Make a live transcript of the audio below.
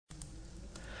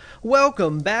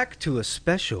Welcome back to a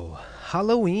special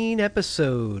Halloween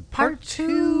episode, part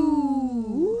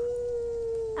 2.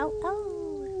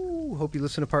 Oh. Hope you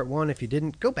listened to part 1. If you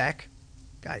didn't, go back.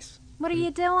 Guys. What are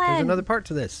you doing? There's another part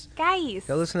to this. Guys.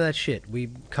 Go listen to that shit. We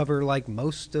cover like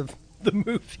most of the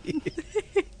movie.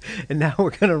 And now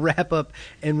we're going to wrap up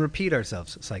and repeat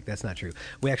ourselves. It's like, that's not true.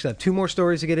 We actually have 2 more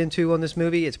stories to get into on this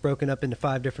movie. It's broken up into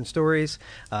 5 different stories.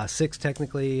 6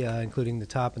 technically, including the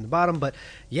top and the bottom. But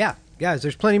yeah, guys,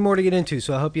 there's plenty more to get into.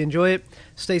 So I hope you enjoy it.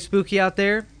 Stay spooky out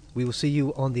there. We will see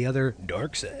you on the other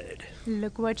dark side.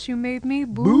 Look what you made me.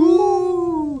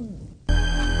 Boo!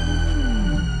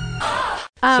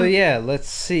 So yeah, let's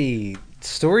see.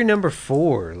 Story number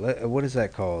 4. What is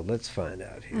that called? Let's find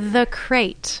out here. The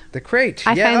Crate. The Crate.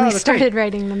 I finally the started Crate.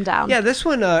 writing them down. Yeah, this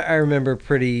one I remember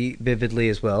pretty vividly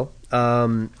as well,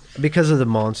 because of the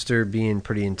monster being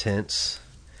pretty intense.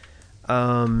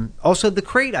 Also, the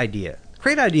crate idea.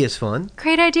 Crate idea is fun.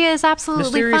 Crate idea is absolutely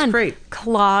Mysterious fun. crate.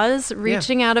 Claws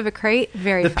reaching out of a crate,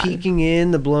 very The fun. peeking in,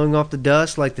 the blowing off the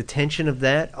dust, like the tension of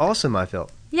that. Awesome, I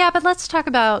felt. Yeah, but let's talk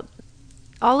about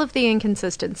all of the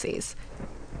inconsistencies.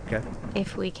 Okay.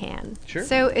 If we can. Sure.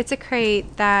 So it's a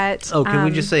crate that... Oh, can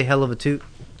we just say hell of a toot?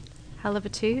 Hell of a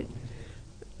toot?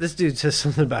 This dude says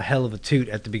something about hell of a toot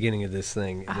at the beginning of this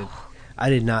thing. I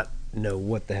did not know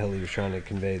what the hell he was trying to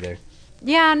convey there.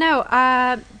 Yeah, no.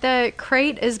 The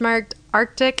crate is marked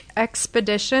Arctic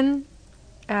Expedition,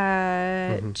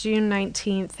 June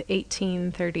 19th,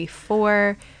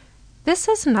 1834. This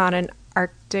is not an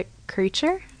Arctic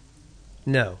creature.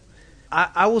 No.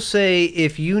 I will say,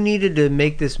 if you needed to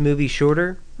make this movie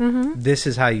shorter, this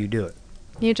is how you do it.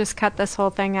 You just cut this whole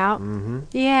thing out? Mm-hmm.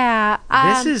 Yeah.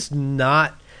 This is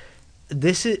not...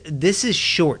 This is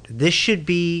short. This should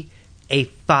be a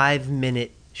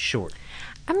 5-minute short.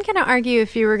 I'm going to argue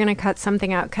if you were going to cut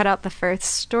something out, cut out the first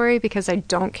story, because I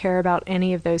don't care about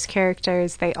any of those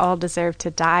characters. They all deserve to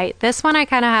die. This one I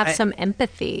kind of have some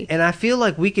empathy. And I feel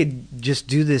like we could just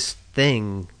do this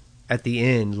thing at the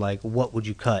end, like, what would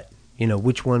you cut? You know,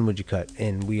 which one would you cut?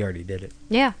 And we already did it.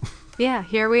 Yeah. Yeah,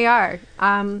 here we are.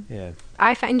 Yeah.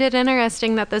 I find it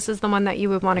interesting that this is the one that you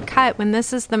would want to cut when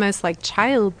this is the most, like,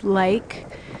 childlike,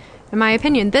 in my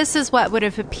opinion. This is what would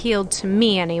have appealed to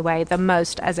me, anyway, the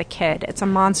most as a kid. It's a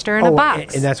monster in a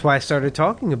box. And that's why I started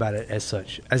talking about it as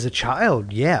such. As a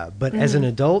child, yeah. But as an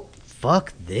adult,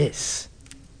 fuck this.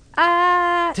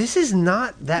 This is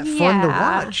not that fun to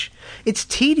watch. It's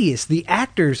tedious. The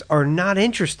actors are not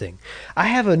interesting. I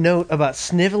have a note about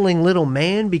sniveling little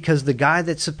man because the guy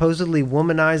that's supposedly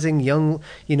womanizing young,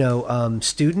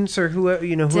 students or whoever,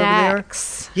 whoever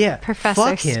Dex, they are. Yeah, Professor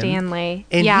fuck him. Stanley.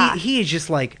 And yeah. he is just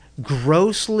like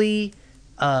grossly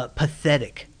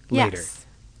pathetic later. Yes.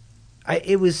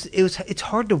 It's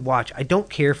hard to watch. I don't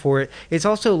care for it. It's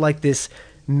also like this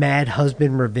mad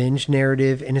husband revenge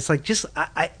narrative, and it's like, just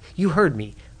you heard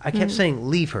me. I kept saying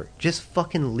leave her. Just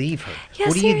fucking leave her. Yeah,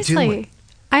 what are seriously. you doing?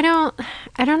 I don't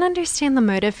understand the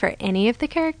motive for any of the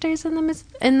characters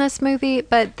in this movie,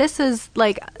 but this is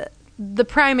like the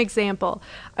prime example.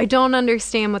 I don't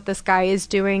understand what this guy is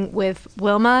doing with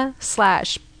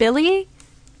Wilma/Billy.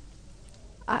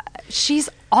 She's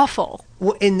awful.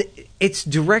 Well, and it's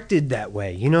directed that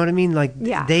way. You know what I mean? Like,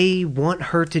 yeah. They want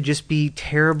her to just be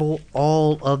terrible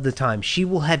all of the time. She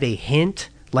will have a hint,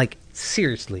 like,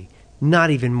 seriously, not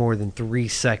even more than 3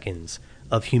 seconds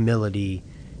of humility,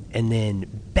 and then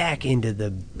back into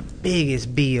the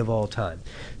biggest B of all time.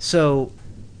 So,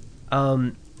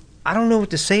 I don't know what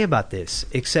to say about this,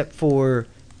 except for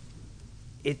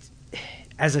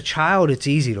as a child, it's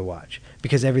easy to watch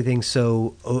because everything's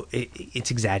so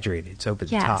it's exaggerated. It's over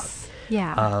the top.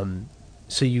 Yeah.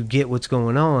 So you get what's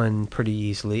going on pretty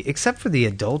easily, except for the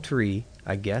adultery,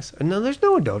 I guess. No, there's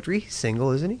no adultery. He's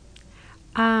single, isn't he?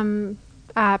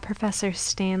 Professor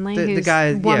Stanley, The who's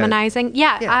guy, womanizing.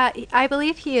 Yeah. I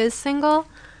believe he is single.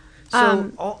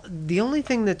 So the only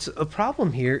thing that's a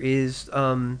problem here is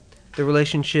the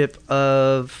relationship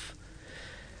of...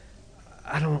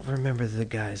 I don't remember the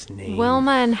guy's name.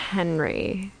 Wilma and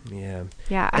Henry. Yeah.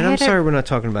 Yeah. And I'm sorry we're not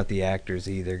talking about the actors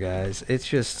either, guys. It's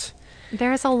just...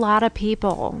 There's a lot of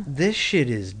people. This shit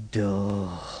is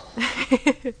dull.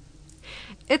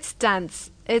 It's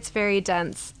dense. It's very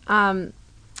dense. And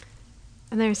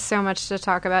there's so much to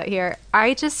talk about here.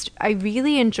 I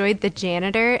really enjoyed the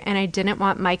janitor, and I didn't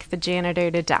want Mike the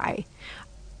janitor to die.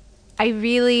 I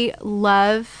really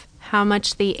love how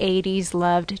much the 80s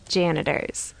loved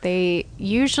janitors. They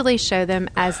usually show them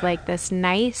as like this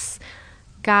nice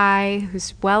guy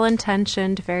who's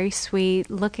well-intentioned, very sweet,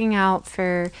 looking out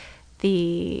for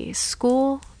the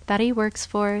school that he works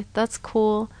for. That's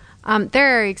cool.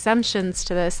 There are exemptions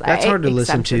to this. That's hard to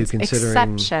listen to, exemptions,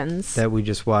 considering exceptions. that we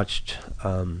just watched.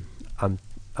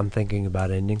 I'm thinking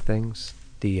about ending things.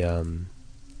 Yeah.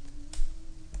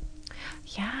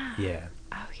 Yeah.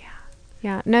 Oh yeah.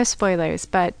 Yeah. No spoilers,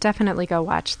 but definitely go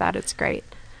watch that. It's great.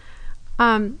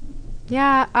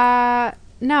 Yeah.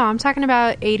 No, I'm talking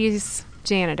about 80s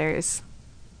janitors.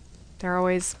 They're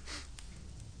always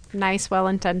nice,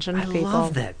 well-intentioned people. I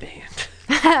love that band.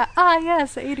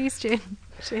 Yes, 80s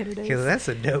janitors. Because that's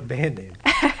a dope band name.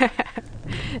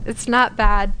 It's not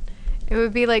bad. It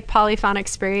would be like Polyphonic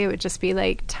Spree. It would just be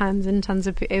like tons and tons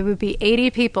of... It would be 80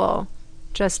 people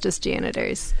just as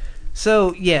janitors.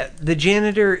 So, yeah, the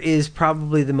janitor is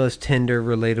probably the most tender,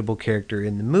 relatable character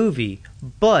in the movie.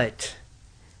 But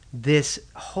this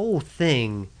whole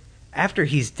thing, after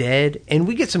he's dead... And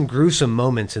we get some gruesome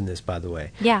moments in this, by the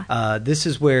way. Yeah. This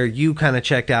is where you kind of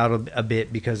checked out a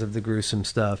bit because of the gruesome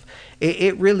stuff.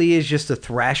 It really is just a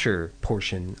thrasher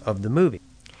portion of the movie.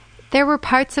 There were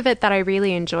parts of it that I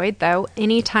really enjoyed, though.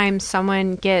 Anytime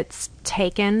someone gets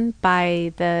taken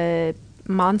by the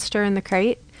monster in the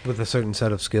crate. With a certain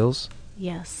set of skills?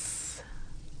 Yes.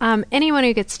 Anyone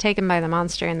who gets taken by the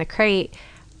monster in the crate,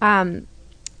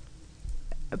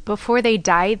 before they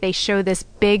die, they show this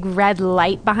big red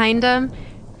light behind them,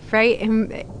 right?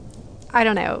 And I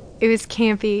don't know. It was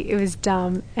campy, it was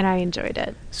dumb, and I enjoyed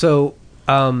it. So,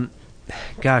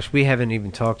 gosh, we haven't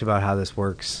even talked about how this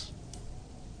works.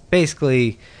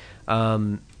 Basically,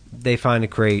 they find a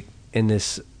crate in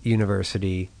this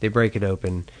university. They break it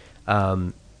open.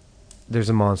 There's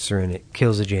a monster in it.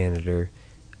 Kills a janitor.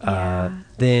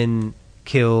 Then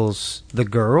kills the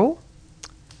girl?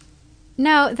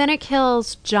 No, then it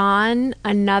kills John,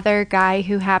 another guy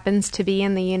who happens to be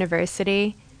in the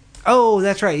university. Oh,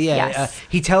 that's right. Yeah. Yes.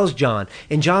 He tells John.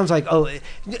 And John's like, oh,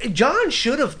 John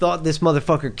should have thought this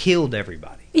motherfucker killed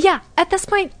everybody. Yeah, at this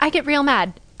point, I get real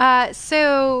mad.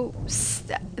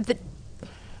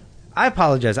 I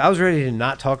apologize. I was ready to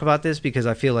not talk about this because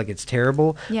I feel like it's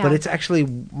terrible, but it's actually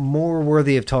more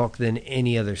worthy of talk than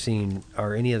any other scene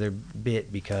or any other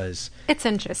bit because... It's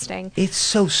interesting. It's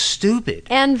so stupid.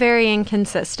 And very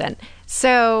inconsistent.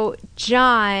 So,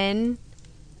 John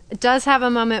does have a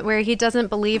moment where he doesn't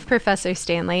believe Professor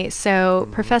Stanley. So,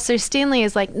 Professor Stanley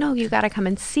is like, no, you got to come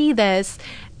and see this.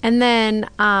 And then,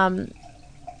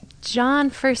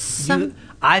 John, for some...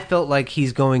 I felt like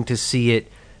he's going to see it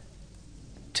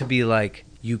to be like,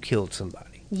 you killed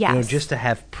somebody. Yes. You know, just to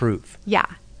have proof. Yeah.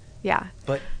 Yeah.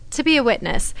 But to be a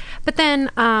witness. But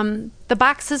then the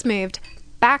box is moved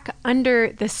back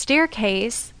under the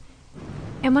staircase.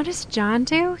 And what does John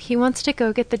do? He wants to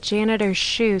go get the janitor's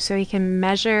shoe so he can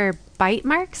measure bite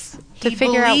marks to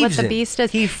figure out what the beast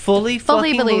is. He fully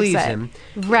fucking believes him.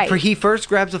 Right. For he first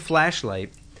grabs a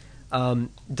flashlight.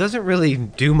 Doesn't really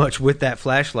do much with that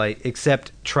flashlight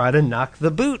except try to knock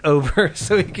the boot over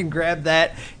so he can grab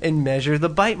that and measure the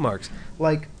bite marks.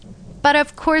 But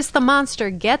of course the monster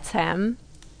gets him.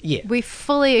 Yeah. We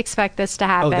fully expect this to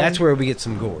happen. Oh, that's where we get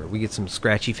some gore. We get some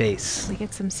scratchy face. We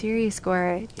get some serious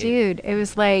gore. Dude, it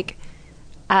was like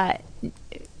a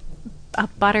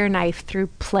butter knife through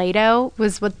Play-Doh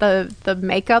was what the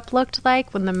makeup looked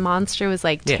like when the monster was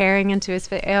like tearing into his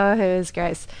face. Oh, it was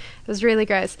gross. It was really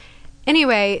gross.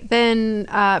 Anyway, then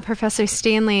Professor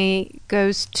Stanley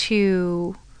goes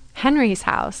to Henry's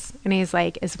house, and he's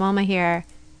like, is Wilma here?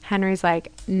 Henry's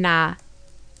like, nah,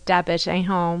 that bitch ain't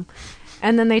home.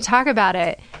 And then they talk about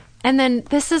it. And then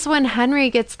this is when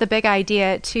Henry gets the big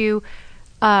idea to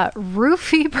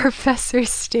roofie Professor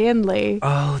Stanley.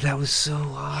 Oh, that was so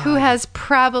odd. Who has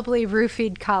probably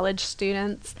roofied college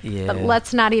students. Yeah. But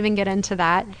let's not even get into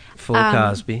that. Full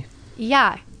Cosby.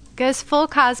 Yeah. Goes full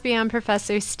Cosby on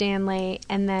Professor Stanley,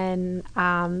 and then...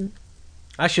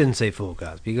 I shouldn't say full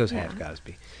Cosby. He goes half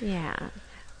Cosby. Yeah.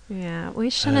 Yeah. We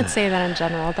shouldn't say that in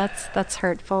general. That's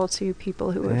hurtful to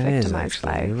people who were victimized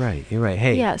by... You're right.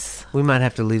 Hey, yes. We might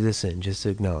have to leave this in just to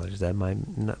acknowledge that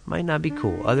might not be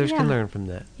cool. Others can learn from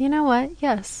that. You know what?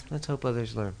 Yes. Let's hope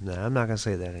others learn from that. I'm not going to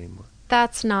say that anymore.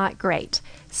 That's not great.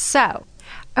 So,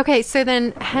 okay, so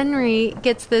then Henry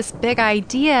gets this big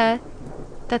idea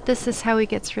that this is how he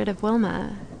gets rid of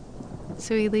Wilma.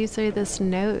 So he leaves her this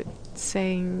note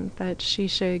saying that she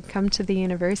should come to the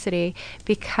university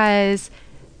because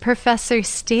Professor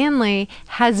Stanley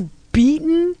has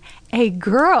beaten a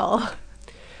girl.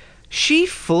 She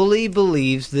fully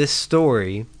believes this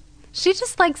story. She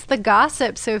just likes the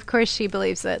gossip, so of course she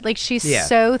believes it. Like, she's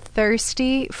so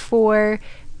thirsty for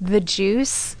the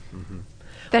juice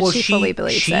that she fully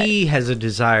believes it. She has a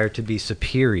desire to be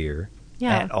superior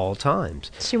at all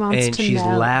times. She wants to know. And she's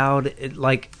loud.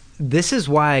 Like, this is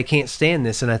why I can't stand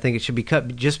this, and I think it should be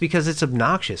cut, just because it's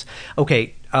obnoxious.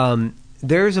 Okay,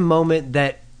 there's a moment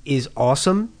that is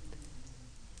awesome,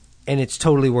 and it's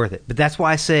totally worth it. But that's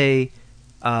why I say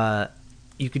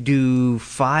you could do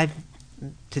 5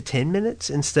 to 10 minutes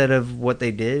instead of what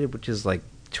they did, which is like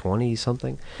 20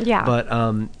 something. Yeah. But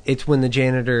it's when the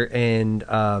janitor and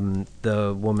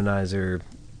the womanizer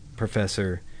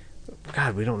professor,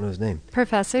 God, we don't know his name.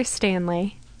 Professor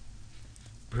Stanley.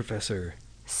 Professor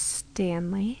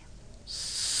Stanley.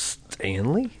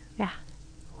 Stanley? Yeah.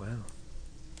 Wow.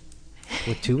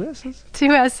 With 2 S's?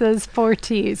 2 S's, 4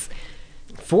 T's.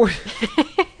 4?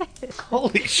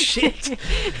 Holy shit.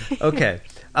 Okay.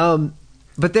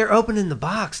 But they're opening the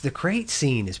box. The crate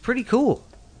scene is pretty cool.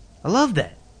 I love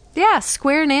that. Yeah,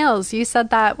 square nails. You said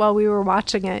that while we were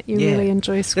watching it. You really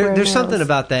enjoy square nails. There's something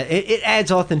about that. It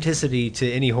adds authenticity to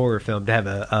any horror film to have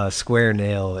a square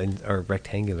nail or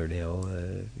rectangular nail,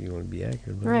 if you want to be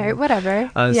accurate. Right, whatever.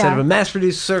 Instead of a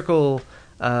mass-produced circle,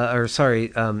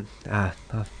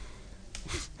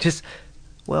 just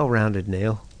well-rounded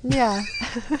nail. Yeah.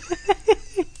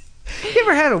 You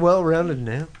ever had a well-rounded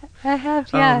nail? I have,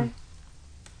 yeah.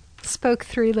 Spoke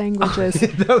 3 languages.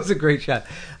 That was a great shot.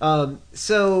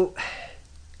 So,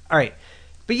 all right.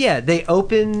 But yeah, they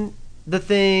open the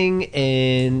thing,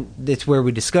 and it's where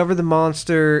we discover the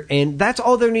monster, and that's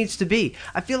all there needs to be.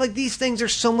 I feel like these things are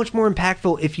so much more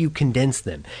impactful if you condense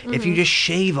them, if you just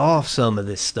shave off some of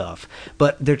this stuff.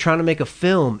 But they're trying to make a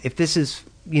film. If this is,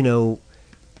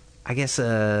 I guess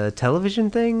a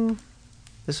television thing,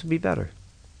 this would be better.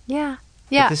 Yeah.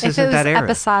 Yeah, this if isn't it was that era.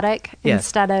 episodic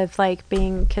instead of like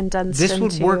being condensed this into...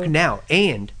 would work now,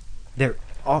 and there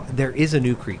is a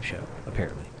new Creepshow,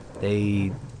 apparently.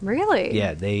 They... Really?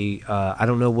 Yeah, they... I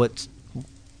don't know what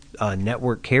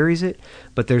network carries it,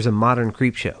 but there's a modern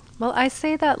Creepshow. Well, I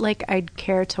say that like I'd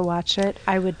care to watch it.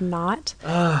 I would not.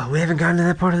 Oh, we haven't gotten to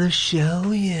that part of the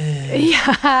show yet.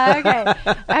 Yeah, okay.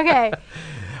 Anyway.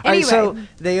 All right, so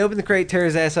they open the crate, tear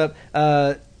his ass up.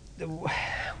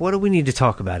 What do we need to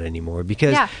talk about anymore?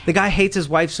 Because the guy hates his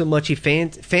wife so much he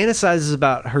fantasizes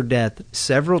about her death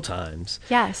several times.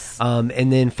 Yes.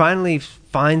 And then finally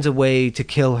finds a way to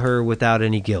kill her without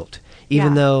any guilt.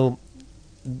 Even though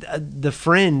the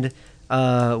friend,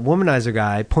 womanizer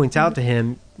guy, points out to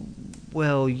him,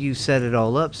 well, you set it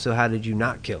all up, so how did you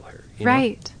not kill her? You know?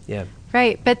 Right. Yeah.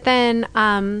 Right. But then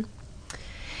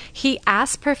he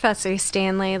asked Professor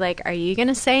Stanley, like, are you going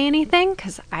to say anything?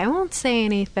 Because I won't say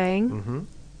anything. Mm-hmm.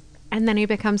 And then he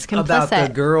becomes complicit. About the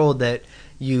girl that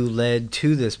you led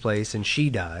to this place and she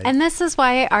died. And this is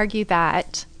why I argue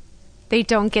that they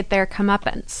don't get their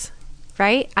comeuppance,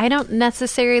 right? I don't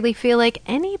necessarily feel like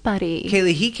anybody...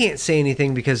 Kaylee, he can't say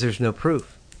anything because there's no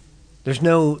proof. There's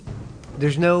no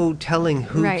telling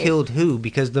who killed who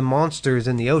because the monster is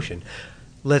in the ocean.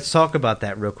 Let's talk about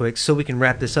that real quick so we can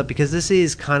wrap this up because this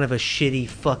is kind of a shitty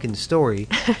fucking story.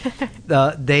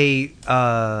 They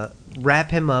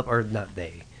wrap him up, or not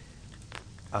they.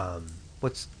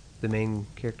 What's the main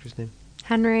character's name?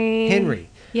 Henry.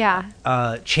 Yeah.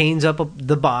 Chains up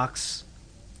the box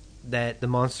that the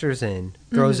monster's in,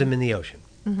 throws him in the ocean,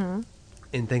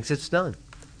 and thinks it's done.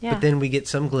 Yeah. But then we get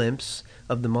some glimpse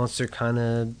of the monster kind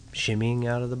of shimmying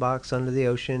out of the box under the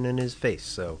ocean in his face.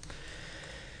 So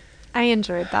I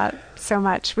enjoyed that so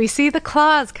much. We see the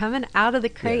claws coming out of the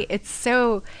crate.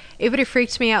 Yeah. It would have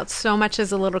freaked me out so much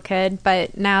as a little kid,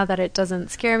 but now that it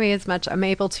doesn't scare me as much, I'm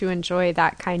able to enjoy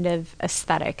that kind of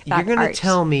aesthetic, that You're going to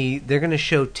tell me they're going to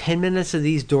show 10 minutes of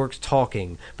these dorks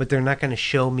talking, but they're not going to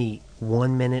show me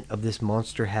 1 minute of this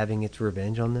monster having its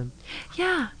revenge on them?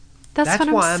 Yeah. That's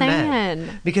what I'm saying.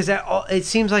 Mad. Because it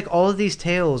seems like all of these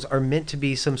tales are meant to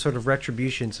be some sort of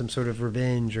retribution, some sort of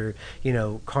revenge, or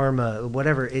karma,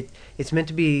 whatever. It's meant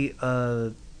to be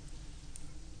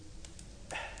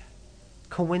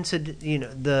coincidence.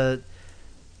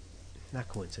 Not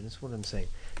coincidence. What I'm saying.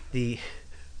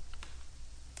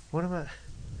 What am I?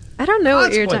 I don't know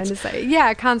what you're trying to say.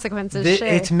 Yeah, consequences. Sure.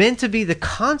 It's meant to be the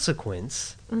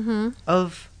consequence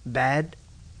of bad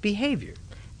behavior.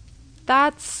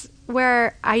 That's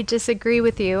where I disagree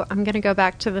with you. I'm going to go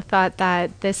back to the thought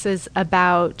that this is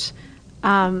about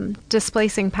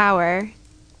displacing power,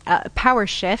 power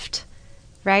shift,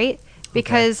 right?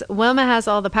 Because Wilma has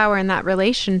all the power in that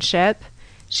relationship.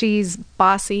 She's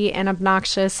bossy and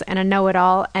obnoxious and a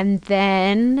know-it-all. And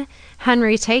then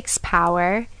Henry takes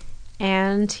power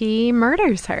and he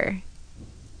murders her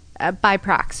by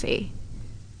proxy.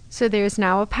 So there's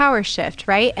now a power shift,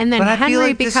 right? And then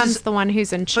Henry becomes the one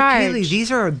who's in charge. But Kaylee, these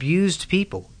are abused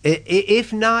people.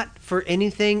 If not for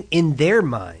anything, in their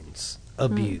minds,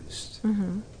 abused.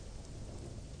 Mm-hmm.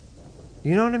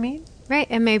 You know what I mean? Right,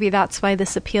 and maybe that's why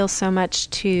this appeals so much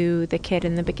to the kid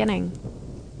in the beginning.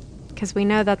 Because we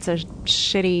know that's a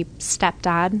shitty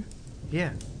stepdad.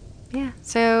 Yeah. Yeah,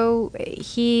 so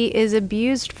he is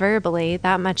abused verbally.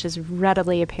 That much is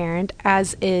readily apparent,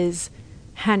 as is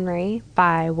Henry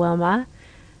by Wilma.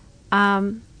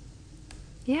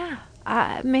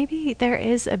 Maybe there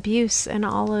is abuse in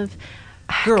all of...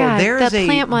 Girl, God, there's the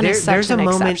plant one is such there's a an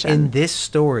moment exception. in this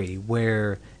story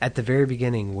where, at the very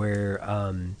beginning, where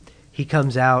he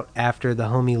comes out after the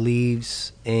homie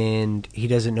leaves and he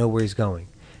doesn't know where he's going.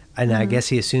 And I guess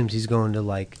he assumes he's going to,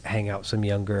 like, hang out with some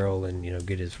young girl and, you know,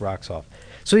 get his rocks off.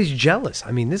 So he's jealous.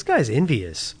 I mean, this guy's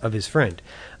envious of his friend.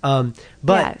 But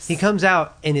Yes. he comes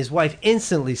out and his wife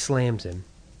instantly slams him.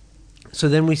 So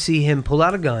then we see him pull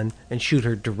out a gun and shoot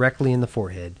her directly in the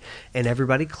forehead. And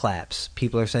everybody claps.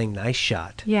 People are saying, nice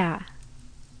shot. Yeah.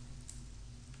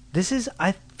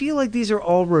 I feel like these are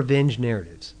all revenge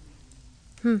narratives.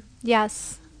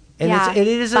 Yes. And yeah, it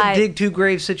is a but dig too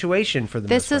grave situation for the most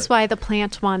this is part. why the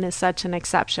plant one is such an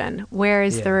exception. Where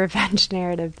is the Yeah. revenge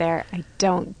narrative there? I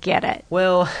don't get it.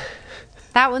 Well,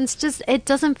 That one's just, it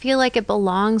doesn't feel like it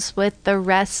belongs with the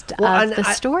rest of the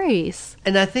stories.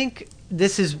 and I think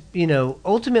this is, you know,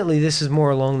 ultimately this is more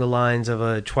along the lines of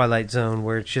a Twilight Zone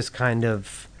where it's just kind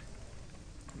of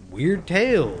weird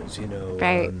tales, you know.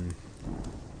 Right.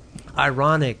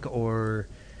 Ironic or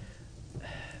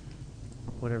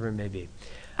whatever it may be.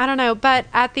 I don't know, but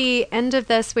at the end of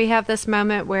this, we have this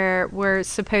moment where we're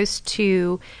supposed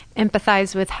to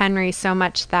empathize with Henry so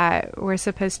much that we're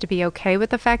supposed to be okay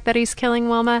with the fact that he's killing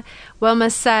Wilma.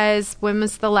 Wilma says, when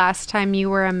was the last time you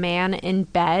were a man in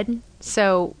bed?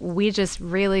 So we just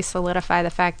really solidify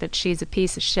the fact that she's a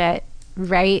piece of shit,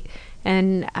 right?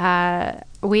 And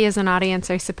we as an audience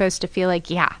are supposed to feel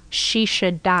like, yeah, she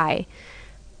should die.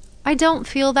 I don't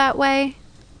feel that way.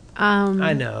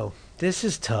 I know. This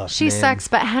is tough. She man. sucks,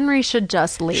 but Henry should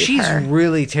just leave She's her.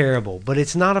 really terrible, but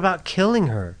it's not about killing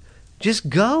her. Just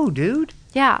go, dude.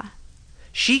 Yeah.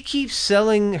 She keeps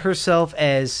selling herself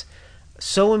as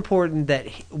so important that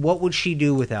what would she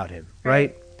do without him,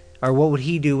 right? Or what would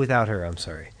he do without her? I'm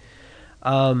sorry.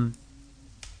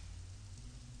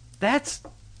 That's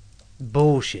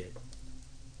bullshit.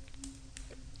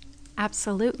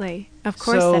 Absolutely. Of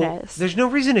course So, it is. There's no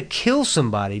reason to kill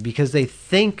somebody because they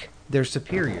think they're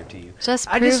superior to you. Just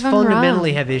I just prove 'em fundamentally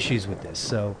wrong. have issues with this,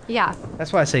 so Yeah.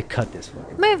 that's why I say cut this one.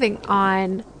 Moving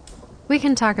on. We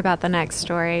can talk about the next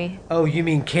story. Oh, you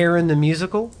mean Karen the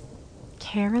musical?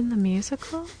 Karen the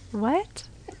musical? What?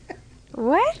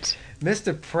 What?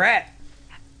 Mr. Pratt.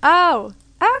 Oh,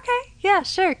 okay. Yeah,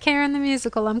 sure. Karen the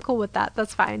musical. I'm cool with that.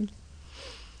 That's fine.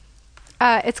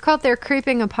 It's called They're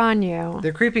Creeping Upon You.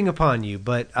 They're creeping upon you,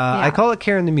 but Yeah. I call it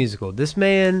Karen the musical. This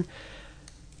man,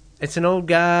 it's an old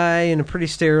guy in a pretty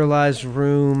sterilized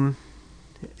room,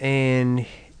 and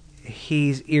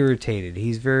he's irritated.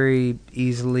 He's very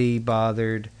easily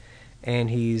bothered, and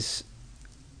he's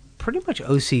pretty much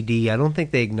OCD. I don't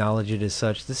think they acknowledge it as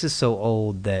such. This is so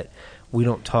old that we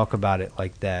don't talk about it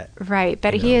like that. Right,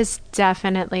 but You he know. is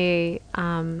definitely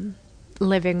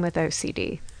living with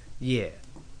OCD. Yeah.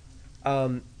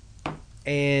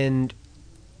 And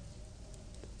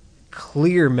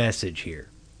clear message here.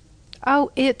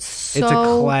 Oh, it's so It's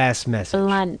a class message.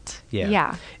 blunt.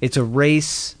 Yeah. It's a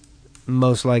race,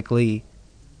 most likely,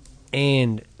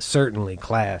 and certainly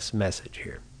class message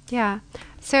here. Yeah.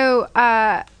 So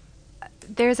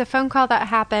there's a phone call that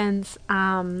happens.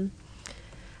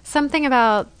 Something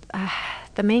about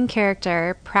the main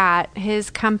character, Pratt, his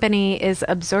company is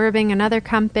absorbing another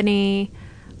company.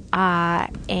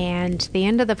 And the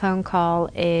end of the phone call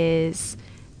is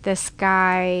this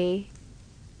guy,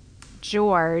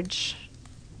 George,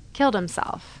 killed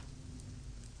himself.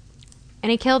 And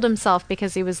he killed himself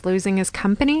because he was losing his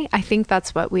company. I think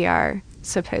that's what we are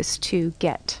supposed to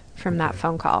get from that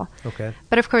phone call. Okay.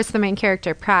 But of course, the main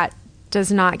character, Pratt,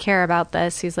 does not care about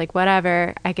this. He's like,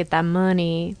 whatever, I get that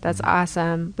money. That's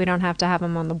awesome. We don't have to have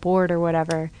him on the board or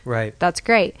whatever. Right. That's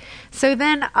great. So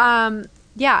then,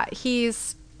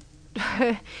 he's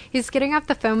he's getting off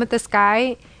the phone with this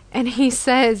guy, and he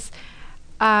says,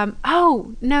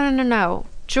 oh, no.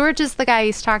 George is the guy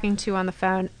he's talking to on the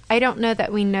phone. I don't know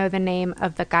that we know the name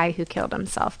of the guy who killed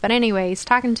himself. But anyway, he's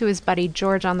talking to his buddy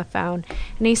George on the phone,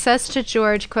 and he says to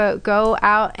George, quote, go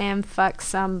out and fuck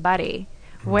somebody.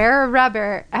 Wear a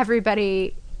rubber,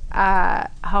 everybody.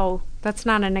 That's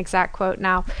not an exact quote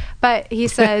now. But he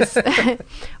says,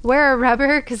 wear a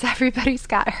rubber because everybody's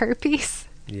got herpes.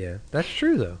 Yeah, that's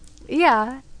true, though.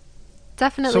 Yeah,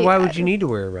 definitely. So why would you need to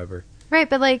wear a rubber? Right,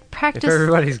 but like practice. If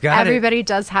everybody's got it. Everybody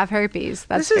does have herpes.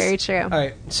 That's very true. All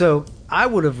right, so I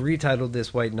would have retitled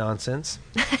this White Nonsense.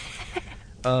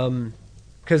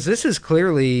 Because this is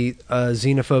clearly a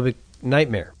xenophobic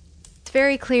nightmare. It's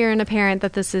very clear and apparent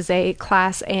that this is a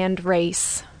class and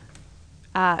race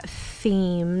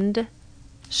themed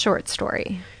short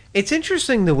story. It's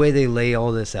interesting the way they lay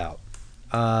all this out.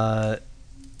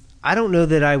 I don't know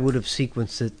that I would have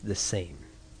sequenced it the same.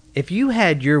 If you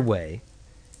had your way,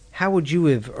 how would you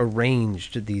have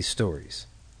arranged these stories?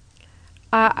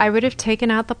 I would have taken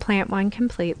out the plant one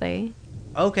completely.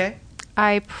 Okay.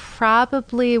 I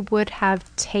probably would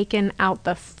have taken out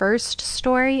the first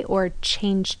story or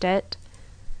changed it.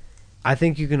 I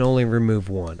think you can only remove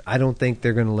one. I don't think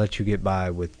they're going to let you get by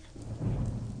with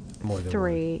more than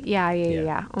three. one.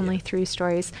 Yeah. Only 3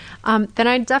 stories. Then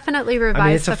I'd definitely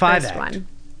revise it's a the 5 first act. one.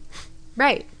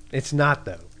 Right. It's not,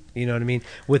 though. You know what I mean?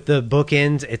 With the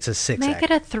bookends, it's a 6 Make act.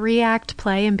 it a 3-act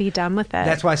play and be done with it.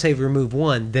 That's why I say remove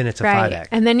one, then it's a right. 5 act.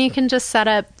 And then you can just set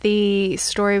up the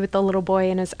story with the little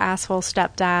boy and his asshole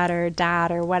stepdad or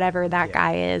dad or whatever that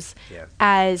guy is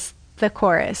as the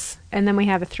chorus. And then we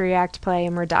have a 3-act play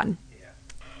and we're done.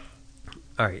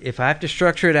 All right. If I have to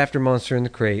structure it after Monster in the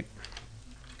Crate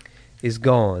is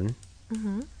gone,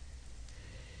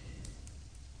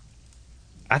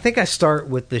 I think I start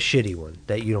with the shitty one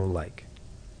that you don't like.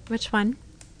 Which one?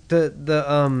 The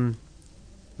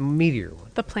meteor one.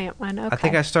 The plant one. Okay. I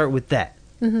think I start with that.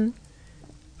 Mm-hmm.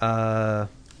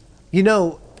 You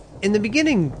know, in the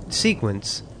beginning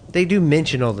sequence, they do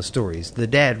mention all the stories. The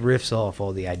dad riffs off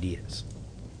all the ideas.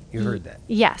 You heard that?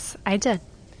 Yes, I did.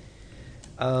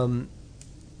 Does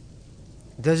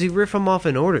he riff them off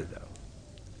in order, though?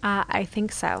 I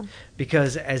think so.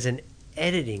 Because as an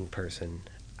editing person,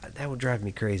 that would drive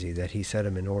me crazy that he set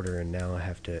them in order and now I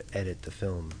have to edit the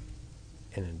film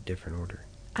in a different order.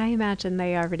 I imagine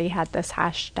they already had this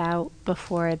hashed out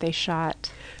before they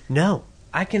shot. No.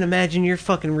 I can imagine you're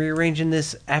fucking rearranging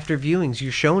this after viewings.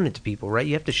 You're showing it to people, right?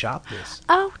 You have to shop this.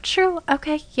 Oh, true.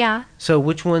 Okay, yeah. So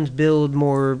which ones build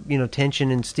more, tension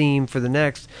and steam for the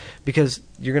next? Because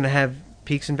you're going to have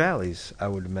peaks and valleys, I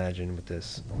would imagine, with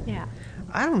this. Yeah.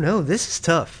 I don't know. This is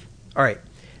tough. All right.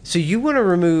 So you want to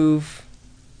remove...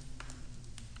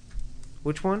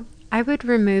 Which one? I would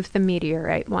remove the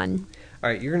meteorite one.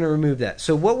 All right, you're going to remove that.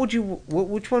 So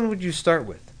which one would you start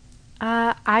with?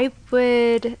 I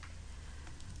would...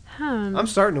 I'm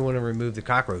starting to want to remove the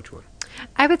cockroach one.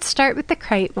 I would start with the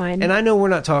crate one. And I know we're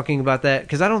not talking about that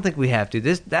because I don't think we have to.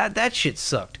 That shit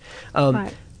sucked.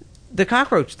 What? The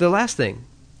cockroach, the last thing.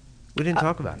 We didn't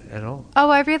talk about it at all. Oh,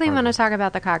 I really want to talk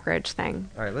about the cockroach thing.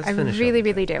 All right, let's finish. I really,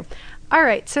 really do. All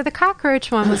right, so the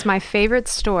cockroach one was my favorite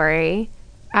story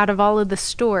out of all of the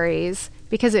stories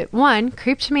because it, 1,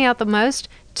 creeped me out the most,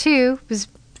 2, was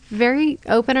very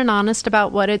open and honest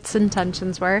about what its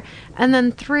intentions were, and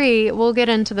then 3, we'll get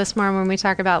into this more when we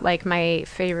talk about like my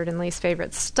favorite and least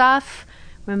favorite stuff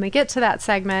when we get to that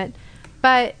segment,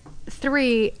 but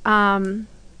 3, I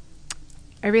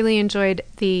really enjoyed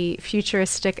the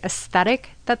futuristic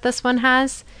aesthetic that this one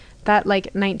has, that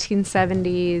like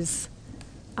 1970s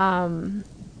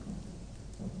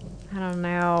I don't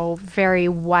know, very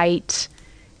white,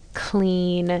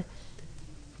 clean.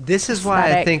 This is aesthetic.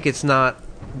 why I think there's not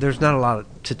a lot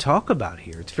to talk about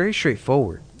here. It's very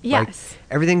straightforward. Yes. Like,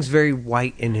 everything's very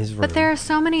white in his room. But there are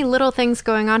so many little things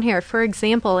going on here. For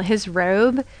example, his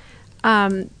robe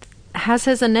has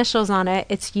his initials on it.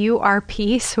 It's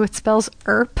URP, so it spells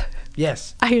ERP.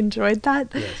 Yes. I enjoyed that.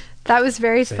 Yes. That was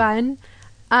very Same.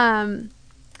 fun.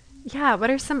 Yeah, what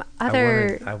are some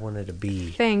other I wanted to be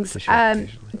things? the show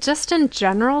occasionally. Just in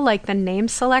general, like the name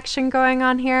selection going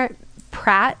on here.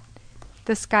 Pratt.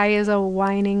 This guy is a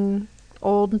whining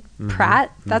old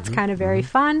Pratt. That's kind of very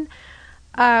fun.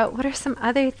 What are some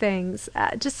other things?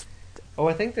 Oh,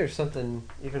 I think there's something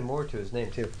even more to his name,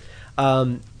 too.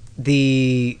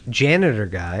 The janitor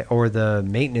guy, or the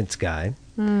maintenance guy,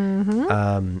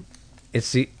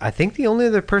 it's I think the only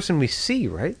other person we see,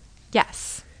 right? Yes.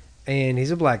 And he's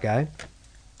a black guy.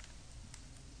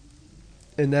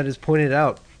 And that is pointed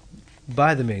out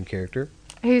by the main character.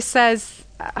 Who says,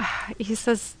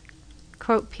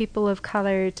 quote, people of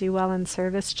color do well in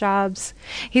service jobs.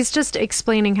 He's just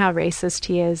explaining how racist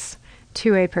he is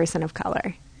to a person of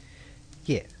color.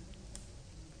 Yeah.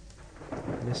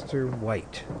 Mr.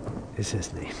 White is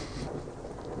his name.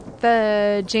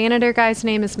 The janitor guy's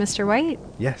name is Mr. White?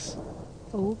 Yes.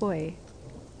 Oh, boy.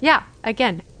 Yeah,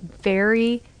 again,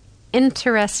 very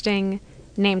interesting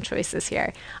name choices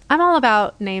here. I'm all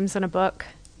about names in a book.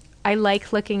 I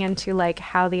like looking into like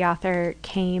how the author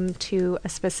came to a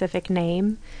specific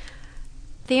name.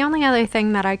 The only other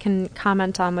thing that I can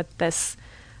comment on with this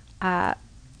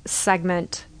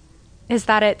segment is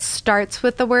that it starts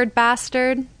with the word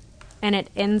bastard and it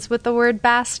ends with the word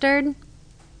bastard.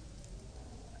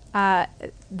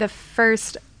 The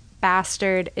first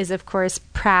bastard is, of course,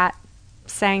 Pratt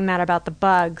saying that about the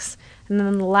bugs. And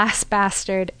then the last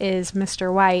bastard is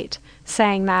Mr. White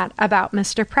saying that about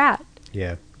Mr. Pratt.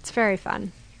 Yeah. It's very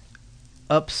fun.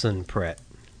 Upson Pratt.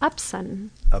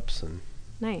 Upson. Upson.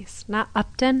 Nice. Not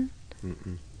Upton.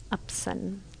 Mm-mm.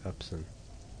 Upson. Upson.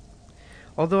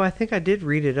 Although I think I did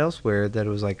read it elsewhere that it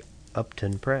was like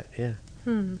Upton Pratt. Yeah.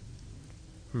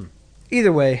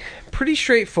 Either way, pretty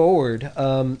straightforward.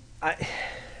 I'm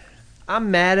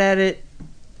mad at it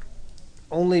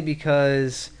only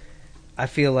because I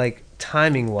feel like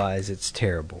timing-wise it's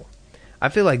terrible. I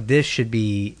feel like this should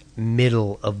be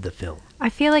middle of the film. I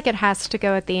feel like it has to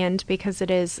go at the end because it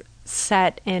is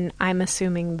set in, I'm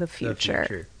assuming, the future. The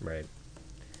future, right.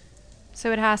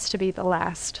 So it has to be the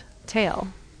last tale.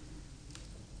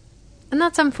 And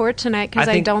that's unfortunate because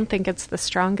I don't think it's the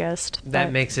strongest.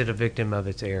 That makes it a victim of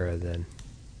its era then.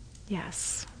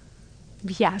 Yes.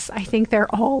 Yes, I think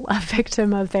they're all a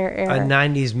victim of their era. A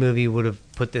 90s movie would have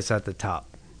put this at the top.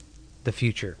 The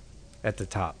future at the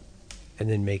top. And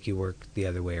then make you work the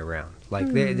other way around.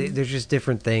 Like, there's just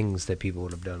different things that people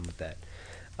would have done with that.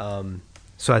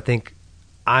 So I think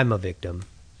I'm a victim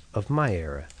of my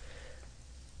era,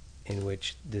 in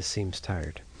which this seems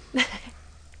tired.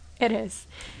 It is.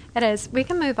 It is. We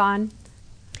can move on.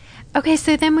 Okay,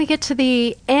 so then we get to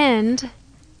the end,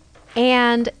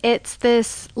 and it's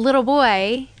this little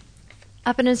boy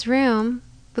up in his room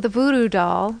with a voodoo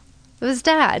doll of his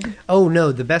dad. Oh,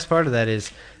 no, the best part of that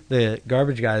is the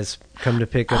garbage guys come to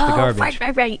pick up the garbage.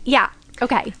 Right. Yeah,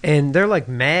 okay. And they're, like,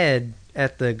 mad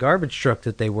at the garbage truck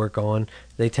that they work on.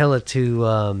 They tell it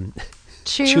to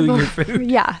chew your food.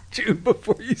 Yeah. Chew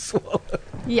before you swallow.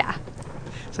 Yeah.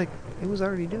 It's like, it was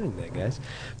already doing that, guys.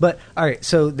 But, all right,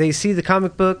 so they see the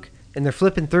comic book, and they're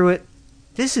flipping through it.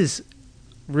 This is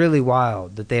really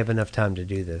wild that they have enough time to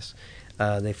do this.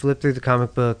 They flip through the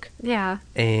comic book. Yeah.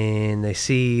 And they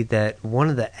see that one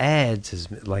of the ads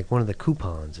is, like, one of the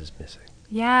coupons is missing.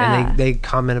 Yeah. And they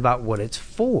comment about what it's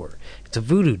for. It's a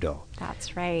voodoo doll.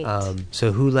 That's right.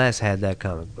 So who last had that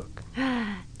comic book?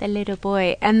 The little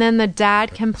boy. And then the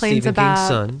dad complains Stephen about...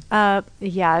 King's son.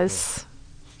 Yes.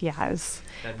 Yes.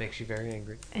 That makes you very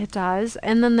angry. It does.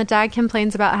 And then the dad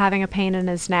complains about having a pain in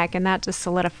his neck, and that just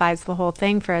solidifies the whole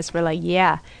thing for us. We're like,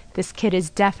 yeah, this kid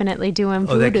is definitely doing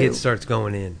voodoo. Oh, that kid starts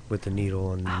going in with the needle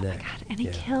on the neck. Oh, my God. And he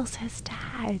kills his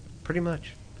dad. Pretty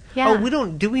much. Yeah. Oh,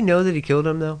 do we know that he killed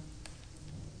him, though?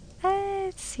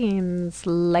 It seems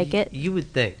like it. You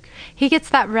would think. He gets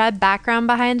that red background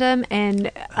behind him, and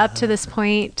up to this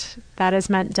point, that has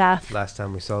meant death. Last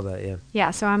time we saw that, yeah.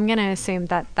 Yeah, so I'm going to assume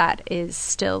that that is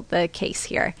still the case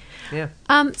here. Yeah.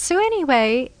 So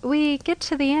anyway, we get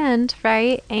to the end,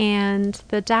 right? And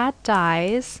the dad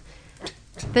dies.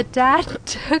 The dad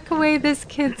took away this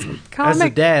kid's comic. As a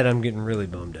dad, I'm getting really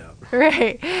bummed out.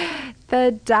 Right.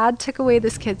 The dad took away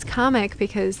this kid's comic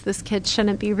because this kid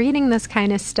shouldn't be reading this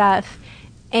kind of stuff.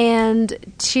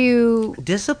 And to...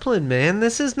 Discipline, man.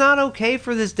 This is not okay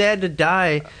for this dad to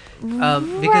die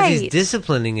because he's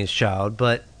disciplining his child,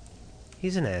 but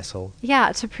he's an asshole.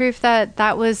 Yeah, to prove that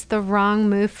that was the wrong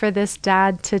move for this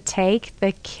dad to take,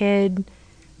 the kid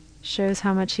shows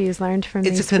how much he has learned from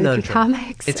these spooky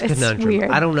comics. It's a conundrum.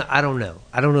 Weird. I don't know. I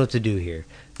don't know what to do here.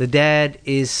 The dad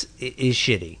is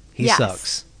shitty. He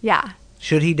sucks. Yeah.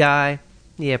 Should he die?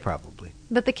 Yeah, probably.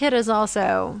 But the kid is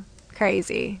also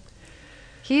crazy.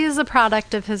 He is a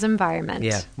product of his environment.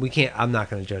 Yeah, we can't. I'm not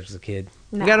going to judge the kid.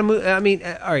 No. We got to move. I mean,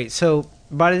 all right. So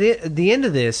by the end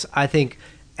of this, I think,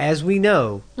 as we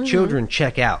know, children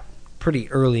check out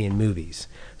pretty early in movies.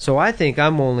 So I think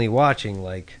I'm only watching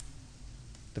like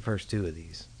the first two of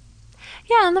these.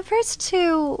 Yeah, and the first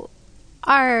two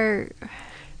are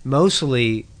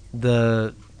mostly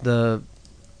the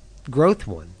growth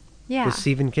one. Yeah. With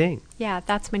Stephen King. Yeah,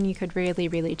 that's when you could really,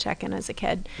 really check in as a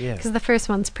kid. Yeah. Because the first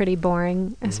one's pretty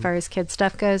boring as far as kid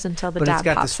stuff goes until the but dad it's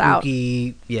got pops the spooky,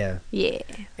 out. Yeah. Yeah.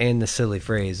 And the silly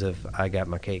phrase of, I got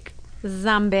my cake.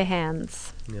 Zombie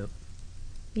hands. Yep.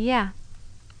 Yeah.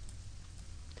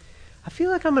 I feel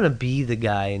like I'm going to be the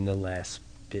guy in the last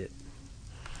bit.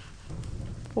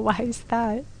 Why is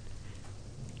that?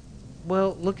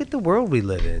 Well, look at the world we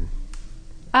live in.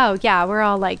 Oh, yeah, we're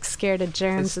all, like, scared of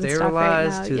germs and stuff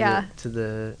right now. To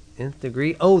the nth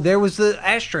degree. Oh, there was the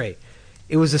ashtray.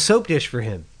 It was a soap dish for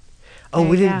him. Oh,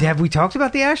 we didn't. Have we talked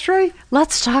about the ashtray?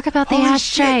 Let's talk about the Holy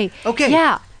ashtray. Shit. Okay.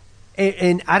 Yeah.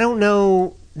 And I don't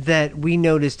know that we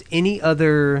noticed any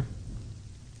other,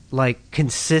 like,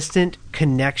 consistent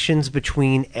connections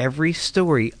between every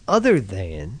story other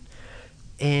than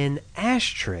an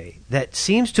ashtray that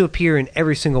seems to appear in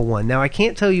every single one. Now, I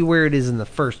can't tell you where it is in the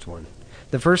first one.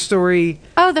 The first story.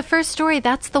 Oh, the first story.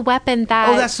 That's the weapon that.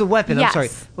 Oh, that's the weapon. Yes. I'm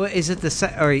sorry. Well, is it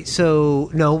the all right?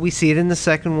 So no, we see it in the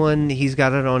second one. He's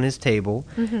got it on his table.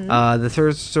 The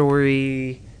third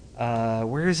story.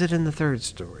 Where is it in the third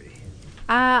story?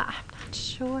 I'm not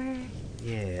sure.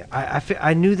 Yeah,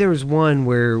 I knew there was one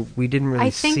where we didn't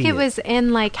really see it. I think it was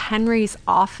in like Henry's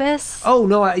office. Oh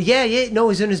no! No,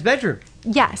 he's in his bedroom.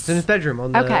 Yes, It's in his bedroom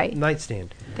on the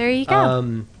nightstand. There you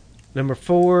go. Number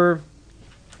 4.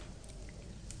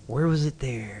 Where was it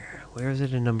there? Where is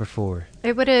it in number 4?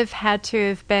 It would have had to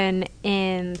have been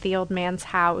in the old man's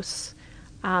house.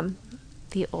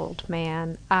 The old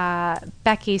man.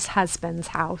 Becky's husband's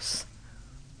house.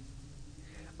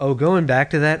 Oh, going back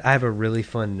to that, I have a really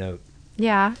fun note.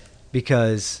 Yeah.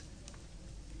 Because,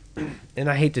 and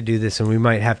I hate to do this, and we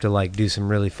might have to like do some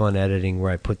really fun editing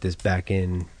where I put this back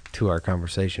in to our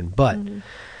conversation. But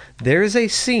there is a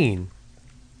scene,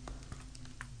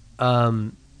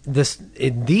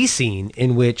 the scene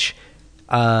in which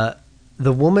the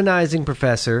womanizing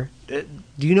professor, do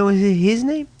you know his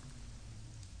name?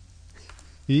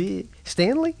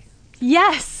 Stanley?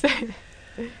 Yes.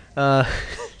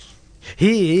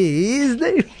 His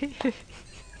name.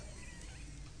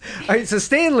 All right, so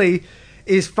Stanley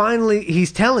is finally,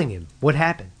 he's telling him what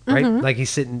happened, right? Like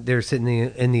they're sitting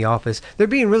in the office. They're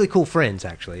being really cool friends,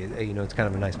 actually. You know, it's kind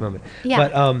of a nice moment. Yeah.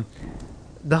 But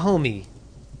the homie,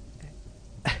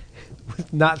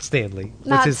 not Stanley.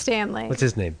 Stanley. What's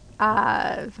his name?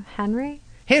 Henry?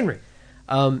 Henry.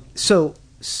 So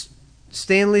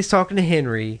Stanley's talking to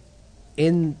Henry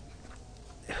in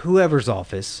whoever's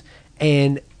office,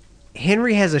 and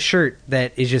Henry has a shirt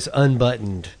that is just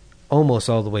unbuttoned almost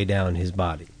all the way down his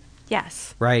body.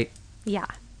 Yes. Right? Yeah.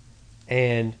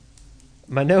 And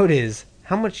my note is,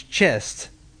 how much chest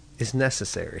is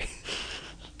necessary?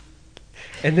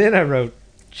 And then I wrote,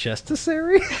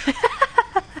 chesticary?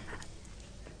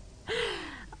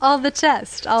 All the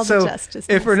chest. All the chest is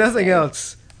necessary. If for nothing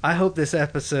else, I hope this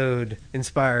episode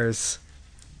inspires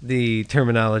the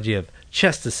terminology of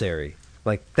chesticary.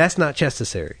 Like, that's not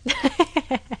chesticary.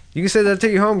 You can say that to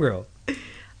your homegirl.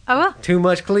 Oh, well. Too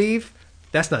much cleave?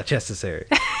 That's not chesticary.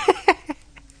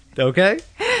 Okay?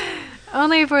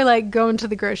 Only if we're, like, going to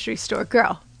the grocery store.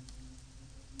 Girl.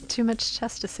 Too much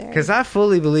chesticary. Because I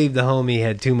fully believe the homie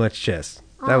had too much chest.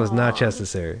 That was not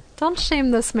chesticary. Don't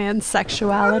shame this man's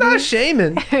sexuality. I'm not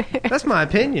shaming. That's my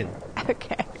opinion.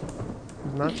 Okay.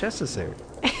 Not chesticary.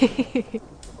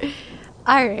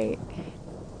 All right.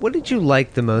 What did you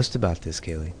like the most about this,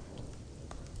 Kaylee?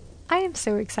 I am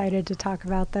so excited to talk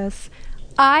about this.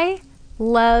 I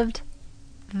loved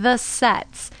the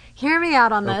sets. Hear me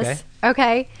out on this.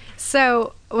 Okay.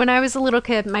 So when I was a little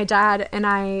kid, my dad and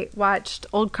I watched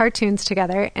old cartoons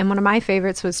together, and one of my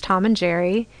favorites was Tom and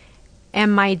Jerry.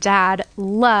 And my dad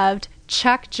loved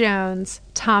Chuck Jones,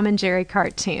 Tom and Jerry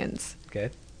cartoons. Okay.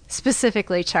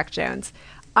 Specifically Chuck Jones.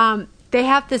 They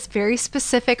have this very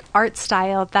specific art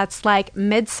style that's like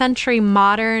mid-century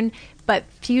modern, but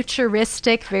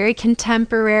futuristic, very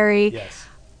contemporary. Yes.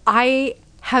 I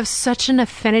have such an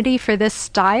affinity for this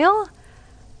style.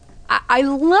 I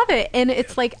love it. And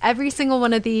it's like every single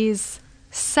one of these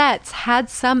sets had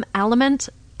some element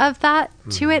of that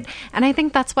to it. And I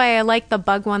think that's why I like the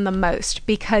bug one the most,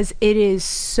 because it is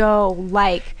so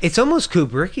like... It's almost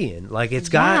Kubrickian. Like, it's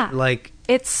got like...